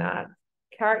dialogue in that,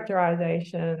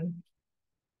 characterization,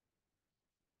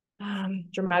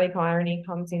 dramatic irony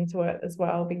comes into it as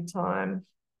well, big time,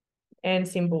 and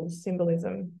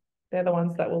symbolism. They're the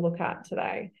ones that we'll look at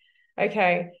today.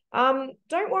 Okay,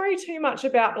 don't worry too much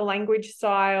about the language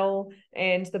style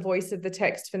and the voice of the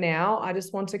text for now. I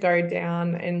just want to go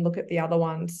down and look at the other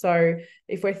ones. So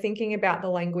if we're thinking about the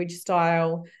language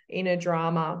style in a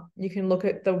drama, you can look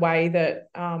at the way that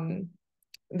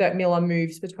that Miller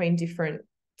moves between different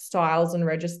styles and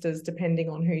registers depending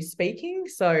on who's speaking.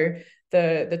 So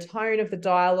the tone of the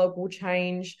dialogue will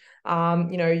change.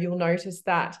 You'll notice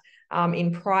that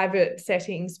in private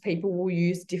settings, people will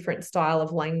use different style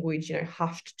of language,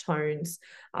 hushed tones,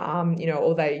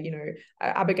 or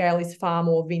Abigail is far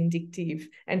more vindictive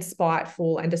and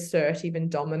spiteful and assertive and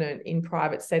dominant in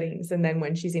private settings. And then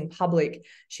when she's in public,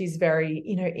 she's very,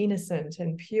 innocent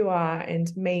and pure and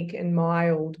meek and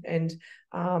mild. And,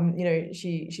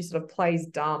 she sort of plays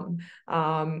dumb,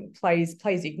 plays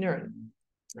ignorant.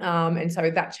 And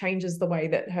so that changes the way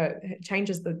that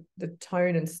changes the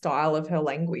tone and style of her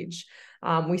language.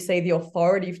 We see the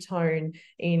authoritative tone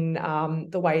in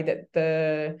the way that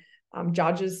the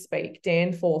judges speak,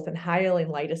 Danforth and Hale in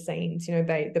later scenes.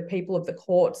 The people of the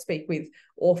court speak with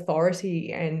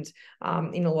authority, and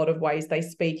in a lot of ways they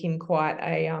speak in quite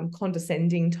a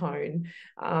condescending tone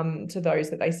to those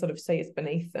that they sort of see as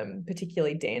beneath them,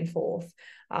 particularly Danforth,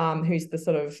 who's the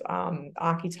sort of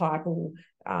archetypal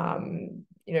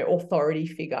authority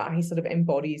figure. He sort of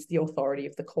embodies the authority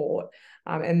of the court,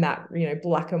 and that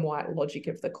black and white logic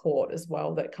of the court as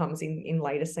well that comes in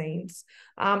later scenes.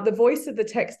 The voice of the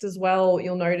text as well,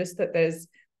 you'll notice that there's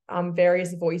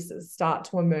various voices start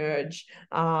to emerge,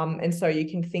 and so you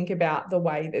can think about the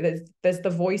way that there's the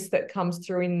voice that comes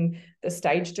through in the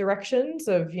stage directions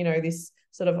of this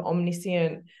sort of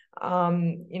omniscient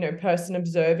you know, person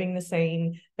observing the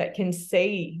scene that can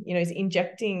see, you know, is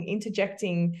interjecting,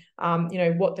 you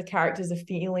know, what the characters are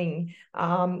feeling.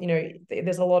 You know,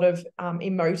 there's a lot of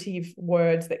emotive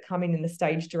words that come in the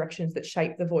stage directions that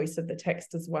shape the voice of the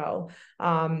text as well.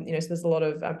 You know, so there's a lot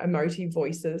of emotive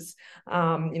voices.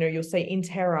 You know, you'll see in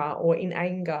terror or in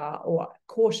anger or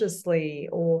cautiously,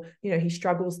 or, you know, he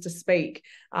struggles to speak.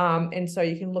 And so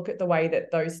you can look at the way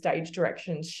that those stage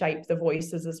directions shape the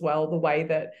voices as well, the way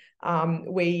that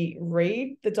we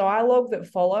read the dialogue that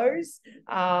follows,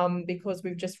 because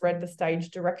we've just read the stage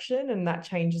direction, and that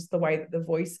changes the way that the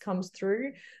voice comes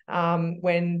through.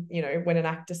 When, you know, when an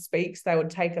actor speaks, they would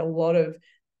take a lot of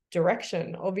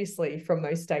direction, obviously, from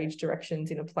those stage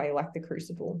directions in a play like The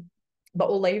Crucible. But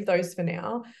we'll leave those for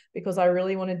now because I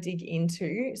really want to dig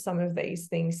into some of these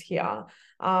things here.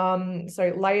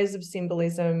 So layers of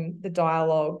symbolism, the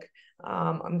dialogue.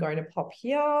 I'm going to pop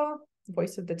here,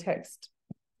 voice of the text.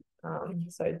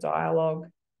 So dialogue,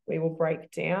 we will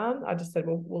break down. I just said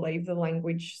we'll leave the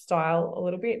language style a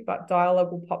little bit, but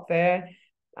dialogue will pop there.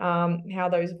 How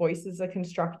those voices are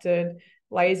constructed,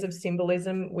 layers of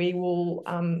symbolism. We will,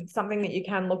 something that you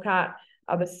can look at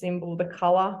are the symbol, the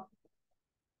color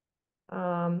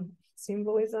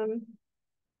symbolism.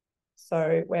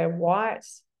 So where white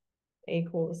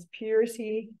equals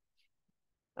purity,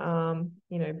 you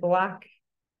know, black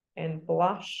and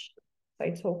blush,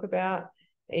 they talk about,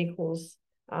 equals,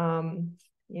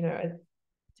 you know, a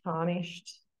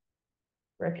tarnished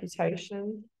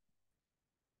reputation.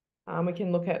 We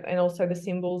can look at, and also the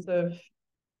symbols of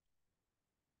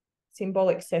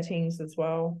symbolic settings as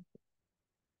well.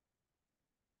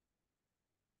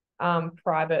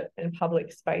 Private and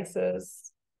public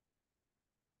spaces.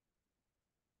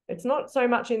 It's not so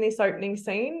much in this opening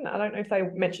scene. I don't know if they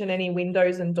mention any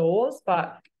windows and doors,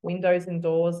 but windows and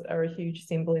doors are a huge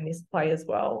symbol in this play as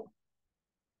well.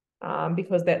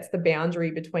 Because that's the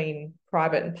boundary between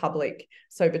private and public.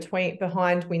 So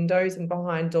behind windows and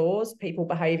behind doors, people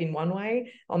behave in one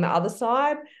way. On the other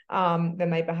side,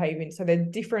 then they behave in. So they're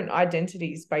different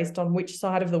identities based on which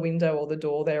side of the window or the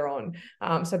door they're on.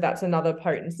 So that's another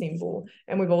potent symbol.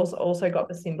 And we've also got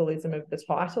the symbolism of the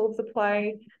title of the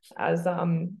play, as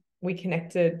we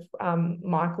connected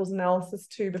Michael's analysis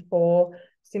to before.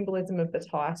 Symbolism of the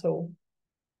title,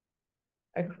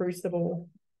 a crucible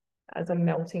as a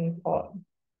melting pot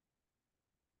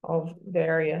of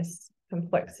various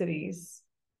complexities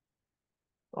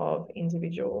of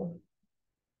individual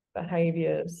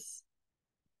behaviours,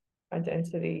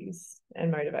 identities,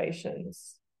 and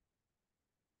motivations.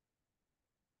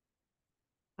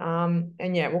 And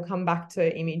yeah, we'll come back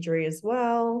to imagery as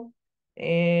well,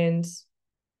 and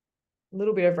a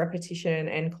little bit of repetition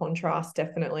and contrast,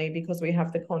 definitely, because we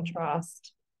have the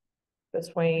contrast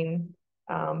between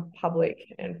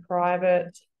public and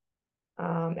private.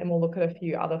 And we'll look at a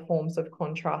few other forms of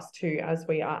contrast too as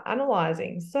we are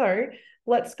analysing. So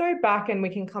let's go back and we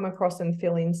can come across and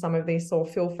fill in some of this, or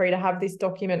feel free to have this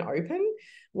document open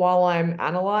while I'm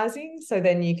analysing. So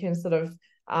then you can sort of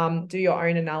do your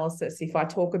own analysis. If I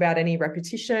talk about any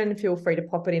repetition, feel free to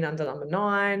pop it in under number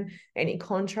 9. Any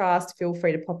contrast, feel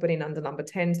free to pop it in under number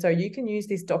 10. So you can use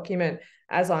this document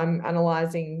as I'm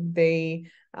analysing the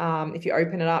if you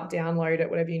open it up, download it,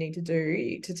 whatever you need to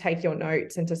do to take your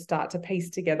notes and to start to piece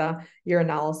together your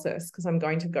analysis, because I'm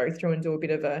going to go through and do a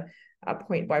bit of a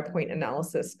point-by-point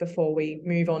analysis before we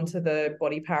move on to the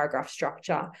body paragraph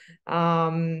structure.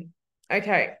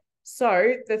 Okay, so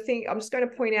I'm just going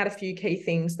to point out a few key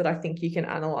things that I think you can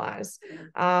analyse.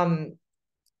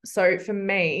 So for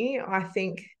me, I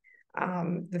think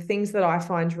the things that I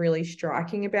find really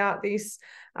striking about this,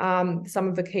 some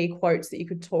of the key quotes that you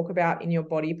could talk about in your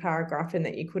body paragraph and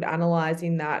that you could analyse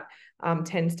in that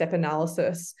 10-step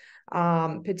analysis,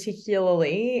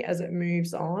 particularly as it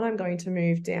moves on. I'm going to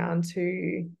move down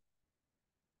to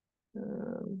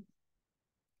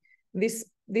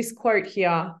this quote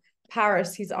here.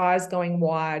 Paris, his eyes going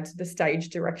wide, the stage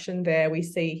direction there, we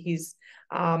see his,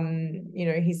 you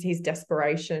know, his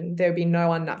desperation. There'd be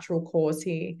no unnatural cause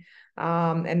here.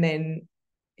 And then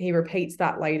he repeats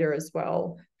that later as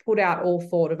well. Put out all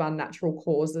thought of unnatural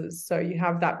causes. So you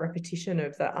have that repetition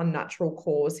of the unnatural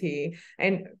cause here.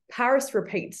 And Paris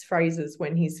repeats phrases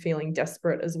when he's feeling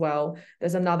desperate as well.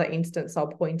 There's another instance I'll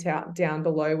point out down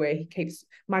below where he keeps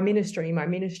my ministry.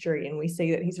 And we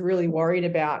see that he's really worried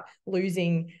about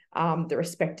losing the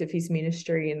respect of his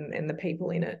ministry and the people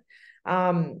in it.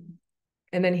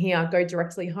 And then here, go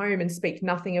directly home and speak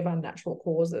nothing of unnatural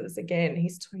causes. Again,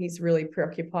 he's really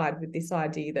preoccupied with this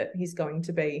idea that he's going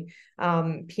to be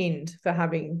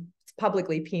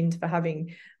publicly pinned for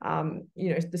having,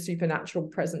 you know, the supernatural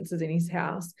presences in his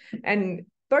house. And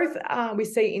both we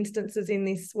see instances in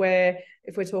this where,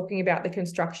 if we're talking about the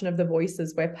construction of the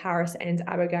voices, where Paris and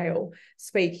Abigail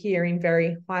speak here in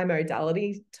very high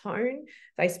modality tone.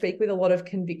 They speak with a lot of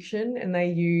conviction, and they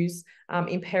use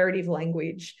imperative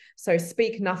language. So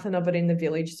speak nothing of it in the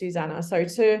village, Susanna. So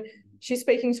she's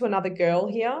speaking to another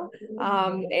girl here,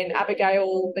 and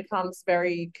Abigail becomes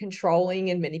very controlling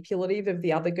and manipulative of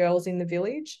the other girls in the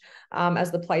village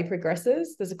as the play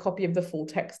progresses. There's a copy of the full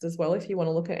text as well if you want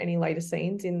to look at any later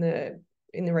scenes in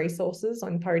the resources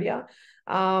on Podia.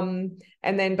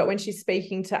 But when she's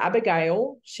speaking to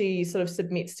Abigail, she sort of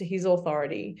submits to his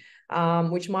authority,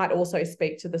 which might also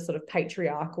speak to the sort of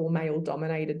patriarchal,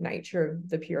 male-dominated nature of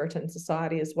the Puritan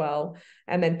society as well.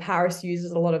 And then Paris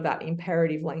uses a lot of that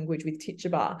imperative language with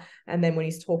Tituba, and then when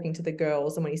he's talking to the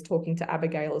girls and when he's talking to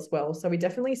Abigail as well. So we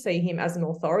definitely see him as an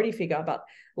authority figure, but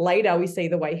later we see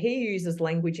the way he uses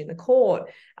language in the court.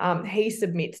 He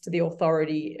submits to the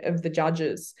authority of the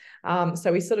judges.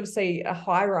 So we sort of see a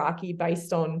hierarchy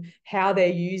based on how they're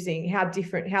using, how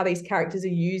these characters are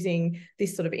using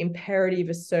this sort of imperative,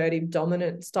 assertive,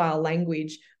 dominant style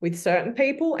language with certain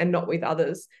people and not with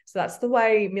others. So that's the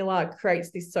way Miller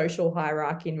creates this social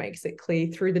hierarchy and makes it clear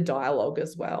through the dialogue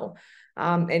as well,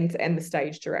 and the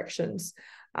stage directions.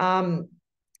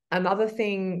 Another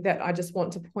thing that I just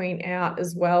want to point out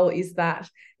as well is that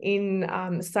in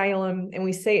Salem, and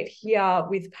we see it here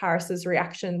with Paris's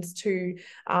reactions to,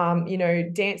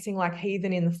 dancing like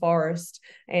heathen in the forest,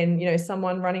 and,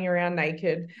 someone running around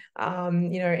naked,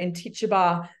 in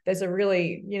Tituba, there's a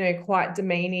really, quite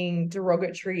demeaning,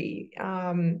 derogatory,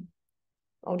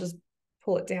 I'll just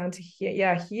pull it down to here.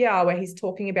 Yeah, here where he's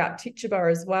talking about Tituba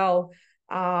as well.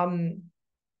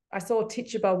 I saw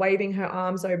Tituba waving her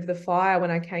arms over the fire when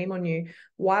I came on you.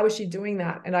 Why was she doing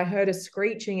that? And I heard a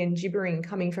screeching and gibbering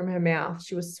coming from her mouth.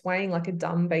 She was swaying like a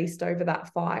dumb beast over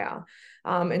that fire.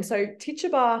 And so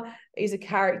Tituba is a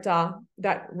character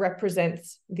that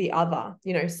represents the other,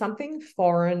 something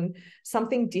foreign,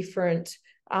 something different,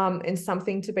 and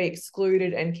something to be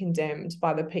excluded and condemned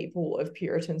by the people of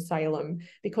Puritan Salem,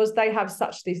 because they have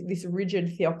such this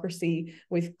rigid theocracy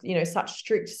with, such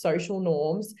strict social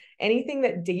norms. Anything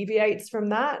that deviates from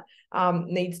that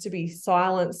needs to be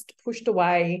silenced, pushed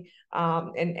away,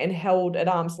 and held at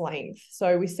arm's length.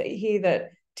 So we see here that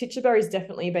Tituba is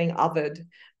definitely being othered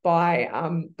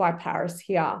by Paris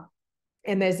here.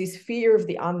 And there's this fear of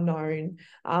the unknown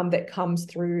that comes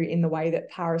through in the way that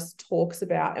Paris talks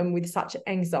about, and with such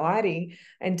anxiety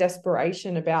and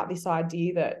desperation about this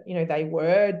idea that, they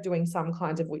were doing some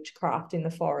kind of witchcraft in the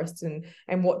forest,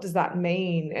 and what does that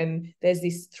mean? And there's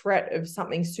this threat of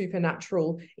something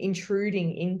supernatural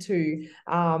intruding into,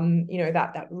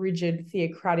 that rigid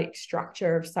theocratic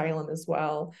structure of Salem as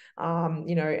well.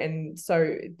 And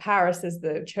so Paris, as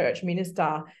the church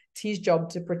minister, it's his job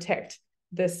to protect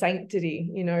the sanctity,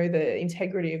 the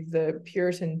integrity of the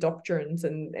Puritan doctrines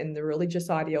and the religious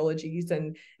ideologies,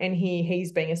 and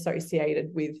he's being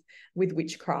associated with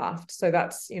witchcraft. So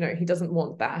that's, he doesn't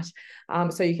want that.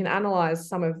 So you can analyze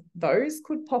some of those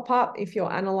could pop up if you're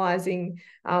analyzing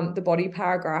the body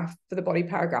paragraph for the body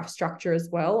paragraph structure as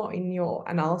well in your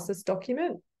analysis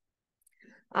document.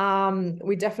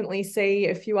 We definitely see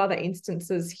a few other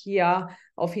instances here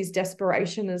of his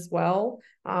desperation as well,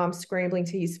 scrambling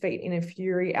to his feet in a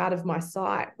fury, out of my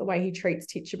sight, the way he treats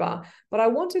Tituba. But I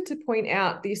wanted to point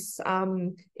out this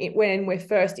when we're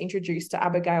first introduced to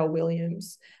Abigail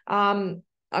Williams. I'm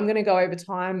going to go over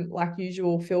time like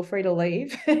usual. Feel free to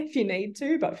leave if you need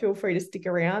to, but feel free to stick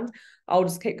around. I'll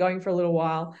just keep going for a little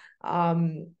while.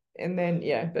 And then,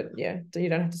 you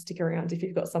don't have to stick around if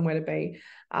you've got somewhere to be.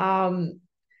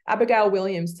 Abigail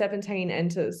Williams, 17,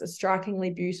 enters, a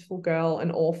strikingly beautiful girl, an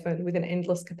orphan with an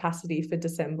endless capacity for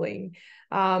dissembling.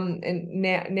 And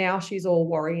now she's all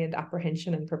worry and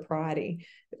apprehension and propriety.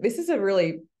 This is a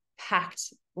really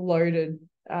packed, loaded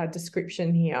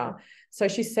description here. So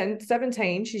she's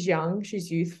 17, she's young, she's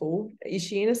youthful. Is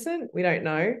she innocent? We don't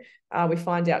know. We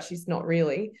find out she's not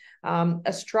really.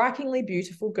 A strikingly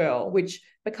beautiful girl, which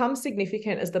becomes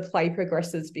significant as the play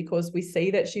progresses, because we see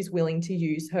that she's willing to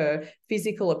use her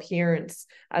physical appearance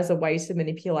as a way to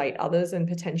manipulate others and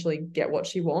potentially get what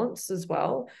she wants as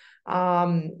well.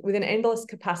 With an endless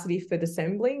capacity for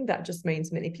dissembling, that just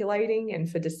means manipulating, and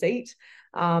for deceit,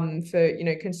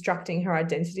 for constructing her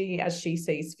identity as she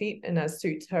sees fit and as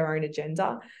suits her own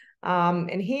agenda.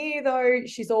 And here, though,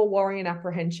 she's all worry and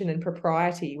apprehension and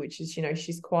propriety, which is,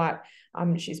 she's quite,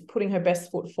 she's putting her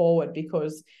best foot forward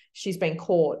because she's been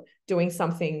caught doing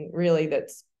something really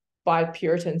that's by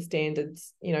Puritan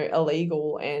standards,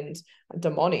 illegal and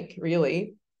demonic,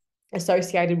 really.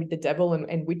 associated with the devil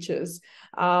and witches.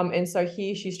 And so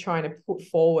here she's trying to put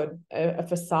forward a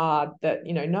facade that,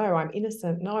 no, I'm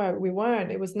innocent. No, we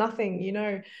weren't. It was nothing,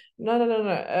 no.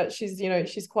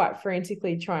 She's quite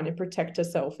frantically trying to protect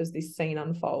herself as this scene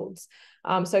unfolds.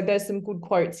 So there's some good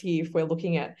quotes here if we're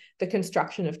looking at the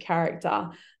construction of character,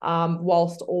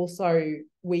 whilst also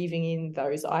weaving in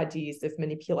those ideas of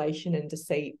manipulation and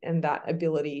deceit and that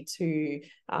ability to,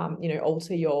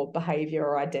 alter your behavior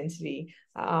or identity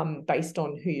based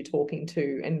on who you're talking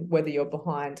to and whether you're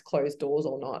behind closed doors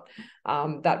or not.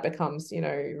 That becomes,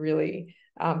 really,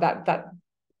 that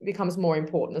becomes more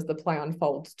important as the play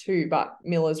unfolds too. But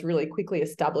Miller's really quickly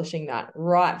establishing that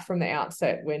right from the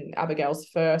outset when Abigail's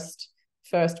first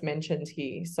mentioned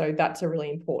here. So that's a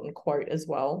really important quote as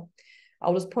well.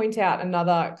 I'll just point out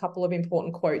another couple of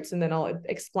important quotes and then I'll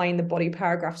explain the body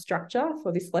paragraph structure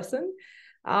for this lesson.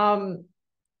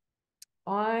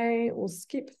 I will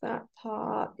skip that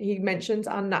part. He mentions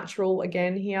unnatural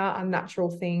again here,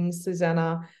 unnatural things.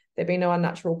 Susanna, there be no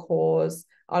unnatural cause.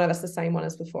 Oh, no, that's the same one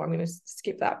as before. I'm going to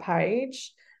skip that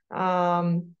page.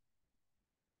 There's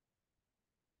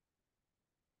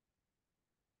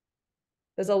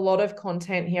a lot of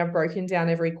content here. I've broken down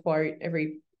every quote,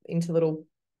 every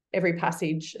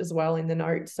passage as well in the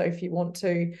notes. So if you want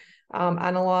to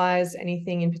analyze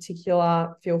anything in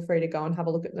particular, feel free to go and have a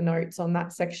look at the notes on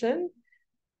that section.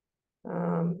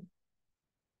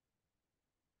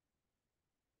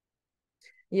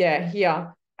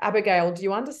 Here. Abigail, do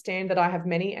you understand that I have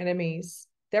many enemies?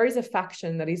 There is a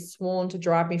faction that is sworn to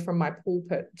drive me from my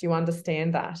pulpit. Do you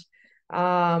understand that?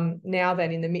 Now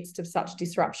then, in the midst of such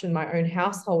disruption, my own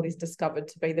household is discovered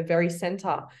to be the very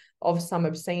centre of some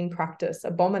obscene practice.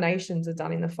 Abominations are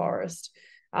done in the forest.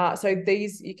 So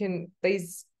these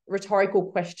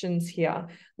rhetorical questions here,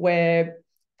 where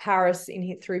Paris,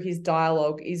 through his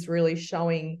dialogue, is really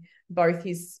showing both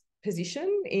his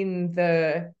position in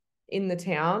the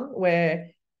town, where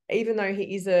even though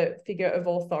he is a figure of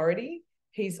authority,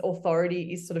 his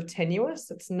authority is sort of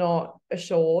tenuous. It's not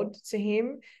assured to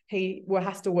him. He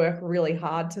has to work really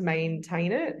hard to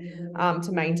maintain it,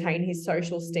 to maintain his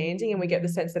social standing. And we get the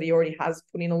sense that he already has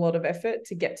put in a lot of effort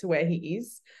to get to where he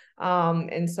is.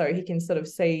 And so he can sort of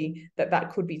see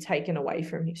that could be taken away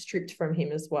from him, stripped from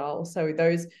him as well. So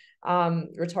those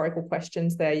rhetorical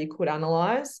questions there you could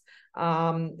analyze,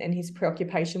 and his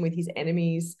preoccupation with his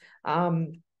enemies.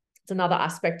 It's another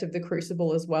aspect of the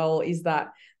Crucible as well, is that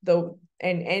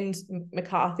and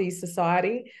McCarthy's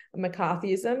society,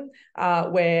 McCarthyism,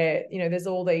 where there's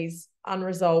all these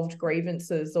unresolved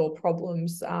grievances or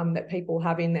problems that people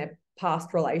have in their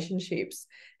past relationships,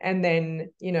 and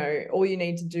then all you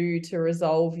need to do to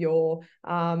resolve your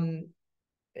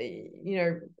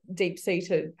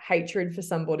deep-seated hatred for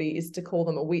somebody is to call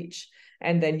them a witch,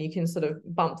 and then you can sort of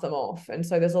bump them off. And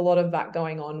so there's a lot of that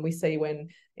going on. We see when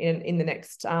in the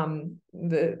next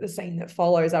the scene that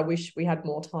follows, I wish we had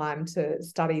more time to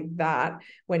study that,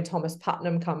 when Thomas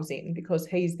Putnam comes in, because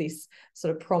he's this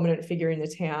sort of prominent figure in the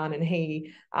town, and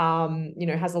he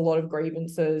has a lot of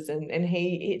grievances, and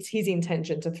it's his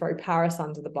intention to throw Paris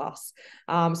under the bus.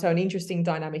 So an interesting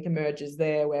dynamic emerges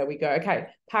there, where we go, okay,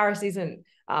 Paris isn't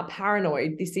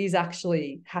paranoid. This is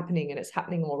actually happening, and it's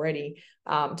happening already.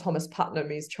 Thomas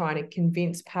Putnam is trying to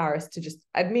convince Paris to just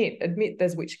admit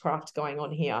there's witchcraft going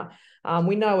on here.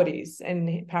 We know it is.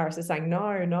 And Paris is saying,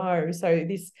 no. So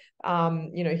this,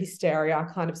 hysteria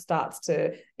kind of starts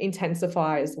to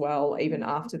intensify as well, even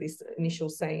after this initial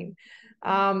scene.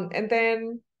 And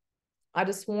then I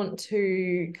just want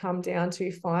to come down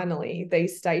to finally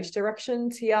these stage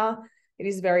directions here. It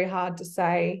is very hard to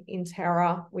say in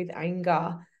terror with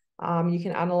anger. You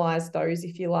can analyze those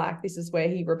if you like. This is where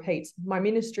he repeats, my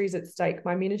ministry is at stake,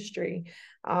 my ministry.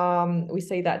 We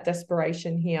see that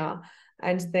desperation here.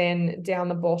 And then down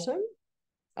the bottom,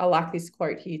 I like this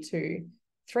quote here too.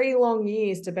 3 long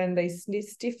years to bend these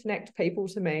stiff-necked people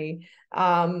to me.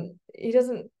 He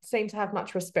doesn't seem to have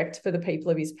much respect for the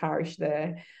people of his parish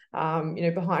there.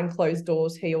 Behind closed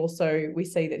doors, we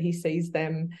see that he sees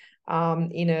them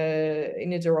in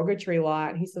a derogatory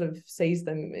light. He sort of sees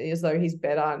them as though he's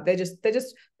better. They're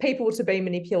just people to be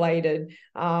manipulated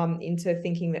into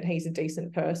thinking that he's a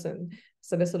decent person.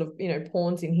 So they're sort of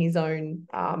pawns in his own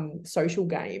social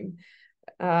game.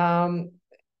 The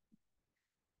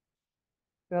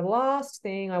last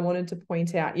thing I wanted to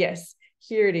point out, yes,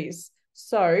 here it is.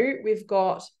 So we've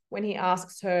got, when he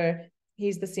asks her,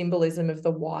 here's the symbolism of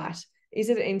the white. Is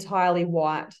it entirely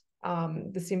white?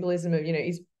 The symbolism of,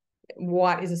 is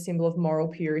white is a symbol of moral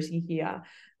purity here.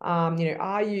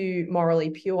 Are you morally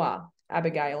pure,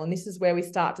 Abigail? And this is where we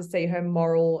start to see her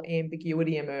moral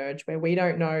ambiguity emerge, where we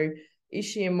don't know is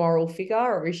she a moral figure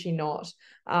or is she not?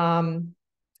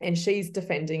 And she's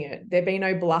defending it. There be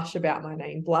no blush about my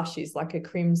name. Blush is like a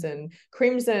crimson.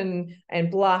 Crimson and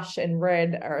blush and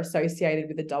red are associated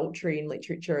with adultery in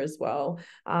literature as well.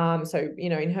 So, you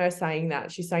know, in her saying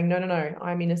that, she's saying, no, no, no,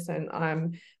 I'm innocent.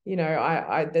 I'm, you know,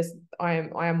 I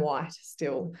am white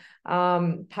still.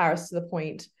 Paris to the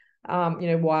point, you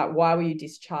know, why were you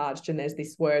discharged? And there's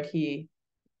this word here,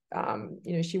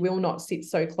 you know, she will not sit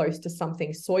so close to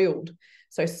something soiled.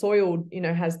 So soiled, you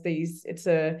know, has these,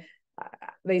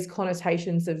 these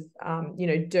connotations of, you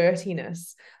know,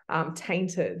 dirtiness,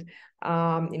 tainted, you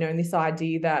know, and this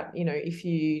idea that, you know, if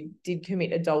you did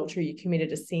commit adultery, you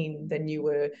committed a sin, then you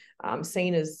were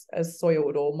seen as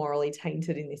soiled or morally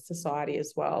tainted in this society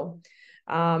as well.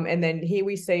 And then here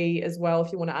we see as well,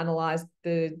 if you want to analyze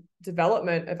the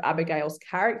development of Abigail's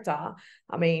character,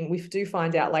 I mean, we do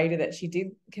find out later that she did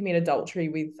commit adultery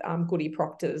with Goody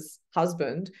Proctor's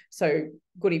husband. So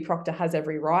Goody Proctor has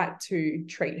every right to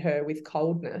treat her with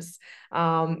coldness,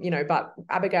 you know, but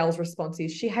Abigail's response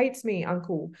is, she hates me,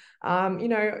 uncle. You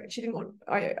know, she didn't want,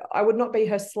 I would not be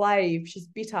her slave. She's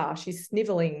bitter, she's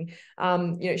sniveling,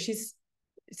 you know, she's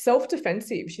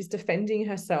self-defensive, she's defending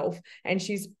herself, and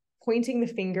she's pointing the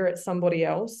finger at somebody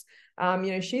else.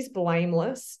 You know, she's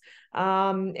blameless.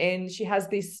 And she has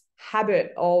this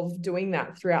habit of doing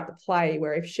that throughout the play,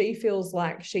 where if she feels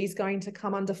like she's going to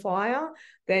come under fire,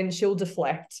 then she'll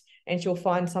deflect and she'll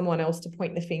find someone else to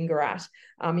point the finger at.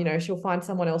 You know, she'll find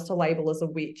someone else to label as a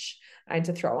witch and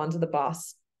to throw under the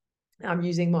bus.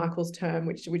 Using Michael's term,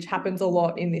 which happens a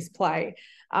lot in this play.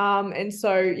 And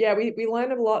so, yeah, we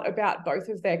learn a lot about both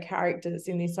of their characters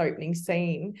in this opening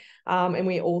scene. And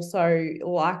we also,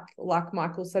 like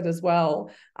Michael said as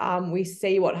well, we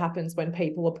see what happens when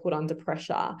people are put under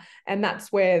pressure. And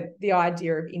that's where the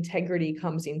idea of integrity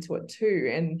comes into it too.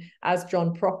 And as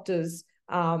John Proctor's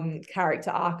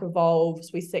character arc evolves,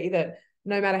 we see that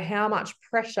no matter how much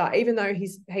pressure, even though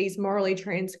he's morally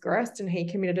transgressed and he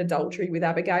committed adultery with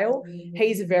Abigail,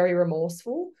 he's very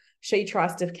remorseful. She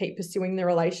tries to keep pursuing the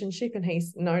relationship and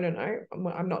he's, no,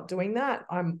 I'm not doing that.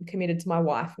 I'm committed to my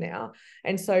wife now.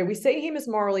 And so we see him as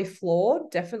morally flawed,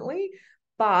 definitely,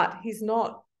 but he's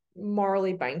not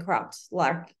morally bankrupt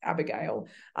like Abigail.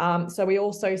 So we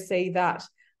also see that,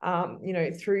 you know,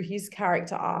 through his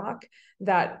character arc,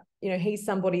 that, you know, he's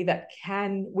somebody that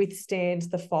can withstand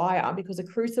the fire, because a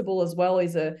crucible as well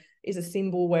is a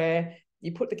symbol where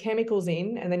you put the chemicals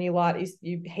in and then you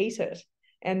heat it,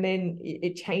 and then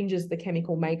it changes the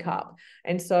chemical makeup.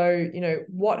 And so, you know,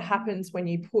 what happens when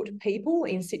you put people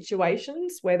in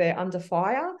situations where they're under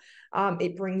fire,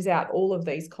 it brings out all of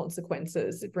these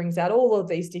consequences. It brings out all of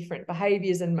these different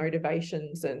behaviours and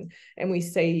motivations. And we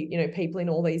see, you know, people in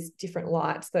all these different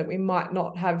lights that we might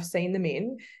not have seen them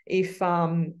in if,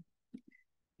 hang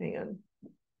on,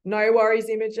 no worries,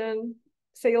 Imogen,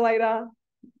 see you later.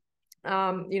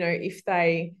 You know, if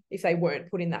they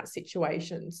weren't put in that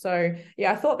situation. So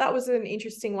yeah, I thought that was an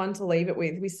interesting one to leave it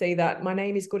with. We see that my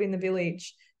name is good in the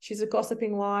village. She's a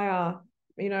gossiping liar.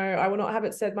 You know, I will not have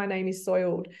it said my name is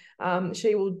soiled.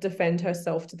 She will defend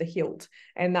herself to the hilt.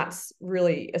 And that's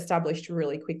really established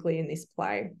really quickly in this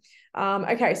play.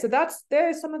 Okay, so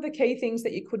there's some of the key things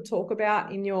that you could talk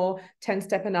about in your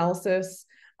 10-step analysis.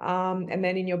 And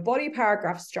then in your body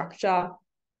paragraph structure,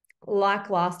 like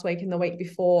last week and the week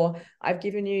before, I've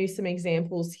given you some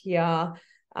examples here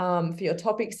for your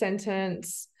topic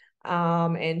sentence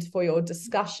and for your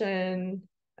discussion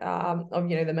of,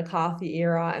 you know, the McCarthy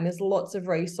era. And there's lots of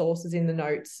resources in the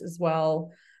notes as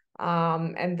well.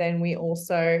 And then we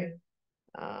also,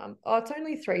 oh, it's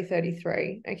only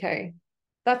 3:33. Okay.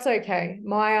 That's okay.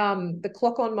 My the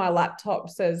clock on my laptop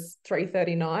says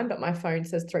 3:39, but my phone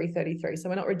says 3:33. So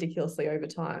we're not ridiculously over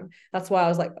time. That's why I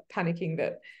was like panicking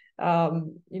that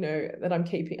you know, that I'm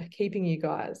keeping you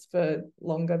guys for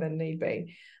longer than need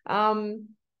be.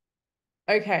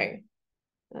 Okay.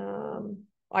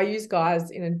 I use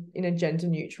guys in a gender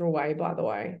neutral way, by the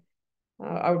way.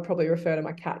 I would probably refer to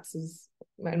my cats as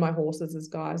and my horses as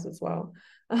guys as well.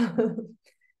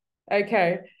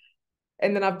 Okay.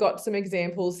 And then I've got some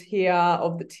examples here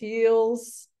of the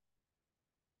teals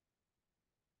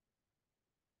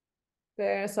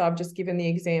there. So I've just given the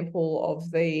example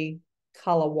of the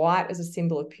color white as a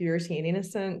symbol of purity and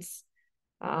innocence.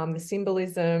 The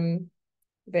symbolism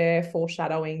there,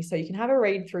 foreshadowing. So you can have a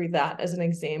read through that as an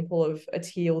example of a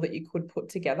teal that you could put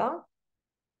together.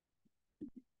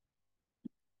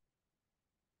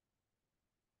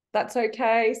 That's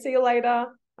okay. See you later.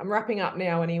 I'm wrapping up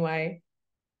now anyway.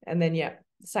 And then, yeah,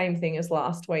 same thing as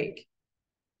last week.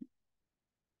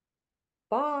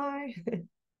 Bye.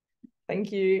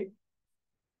 Thank you.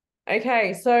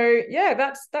 Okay, so yeah,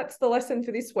 that's the lesson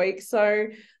for this week. So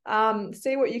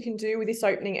see what you can do with this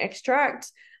opening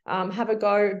extract. Have a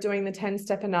go doing the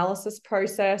 10-step analysis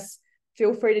process.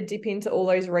 Feel free to dip into all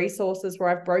those resources where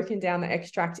I've broken down the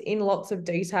extract in lots of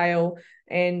detail.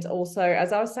 And also,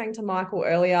 as I was saying to Michael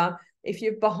earlier, if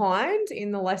you're behind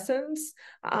in the lessons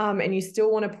and you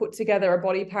still want to put together a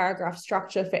body paragraph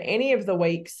structure for any of the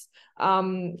weeks,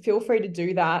 feel free to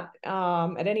do that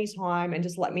at any time and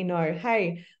just let me know,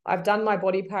 hey, I've done my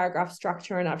body paragraph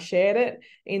structure and I've shared it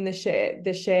in the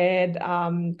shared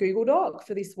Google Doc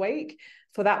for this week,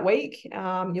 for that week.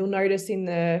 You'll notice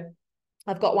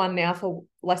I've got one now for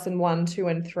lesson 1, 2,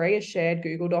 and 3, a shared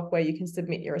Google Doc where you can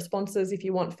submit your responses if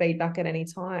you want feedback at any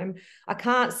time. I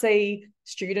can't see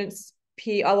students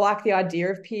I like the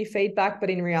idea of peer feedback, but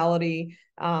in reality,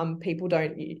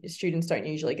 students don't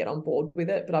usually get on board with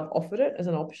it, but I've offered it as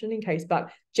an option in case, but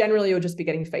generally you'll just be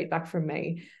getting feedback from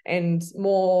me, and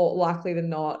more likely than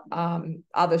not,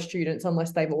 other students,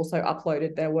 unless they've also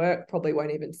uploaded their work, probably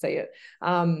won't even see it.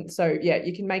 So yeah,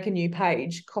 you can make a new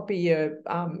page, copy your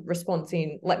response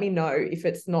in, let me know if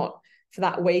it's not for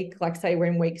that week, like say we're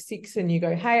in week 6 and you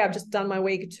go, hey, I've just done my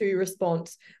week 2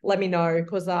 response, let me know,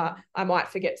 because I might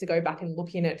forget to go back and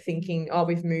look in it thinking, oh,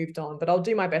 we've moved on, but I'll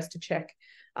do my best to check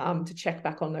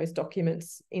back on those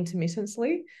documents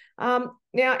intermittently. Now,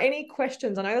 any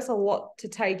questions? I know there's a lot to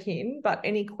take in, but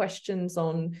any questions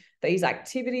on these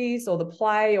activities or the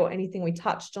play or anything we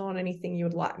touched on, anything you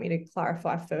would like me to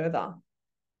clarify further?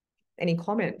 Any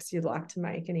comments you'd like to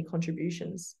make, any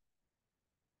contributions?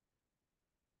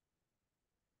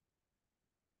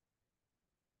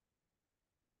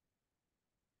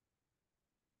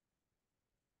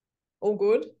 All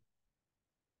good?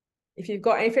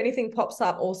 If anything pops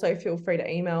up, also feel free to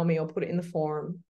email me or put it in the forum.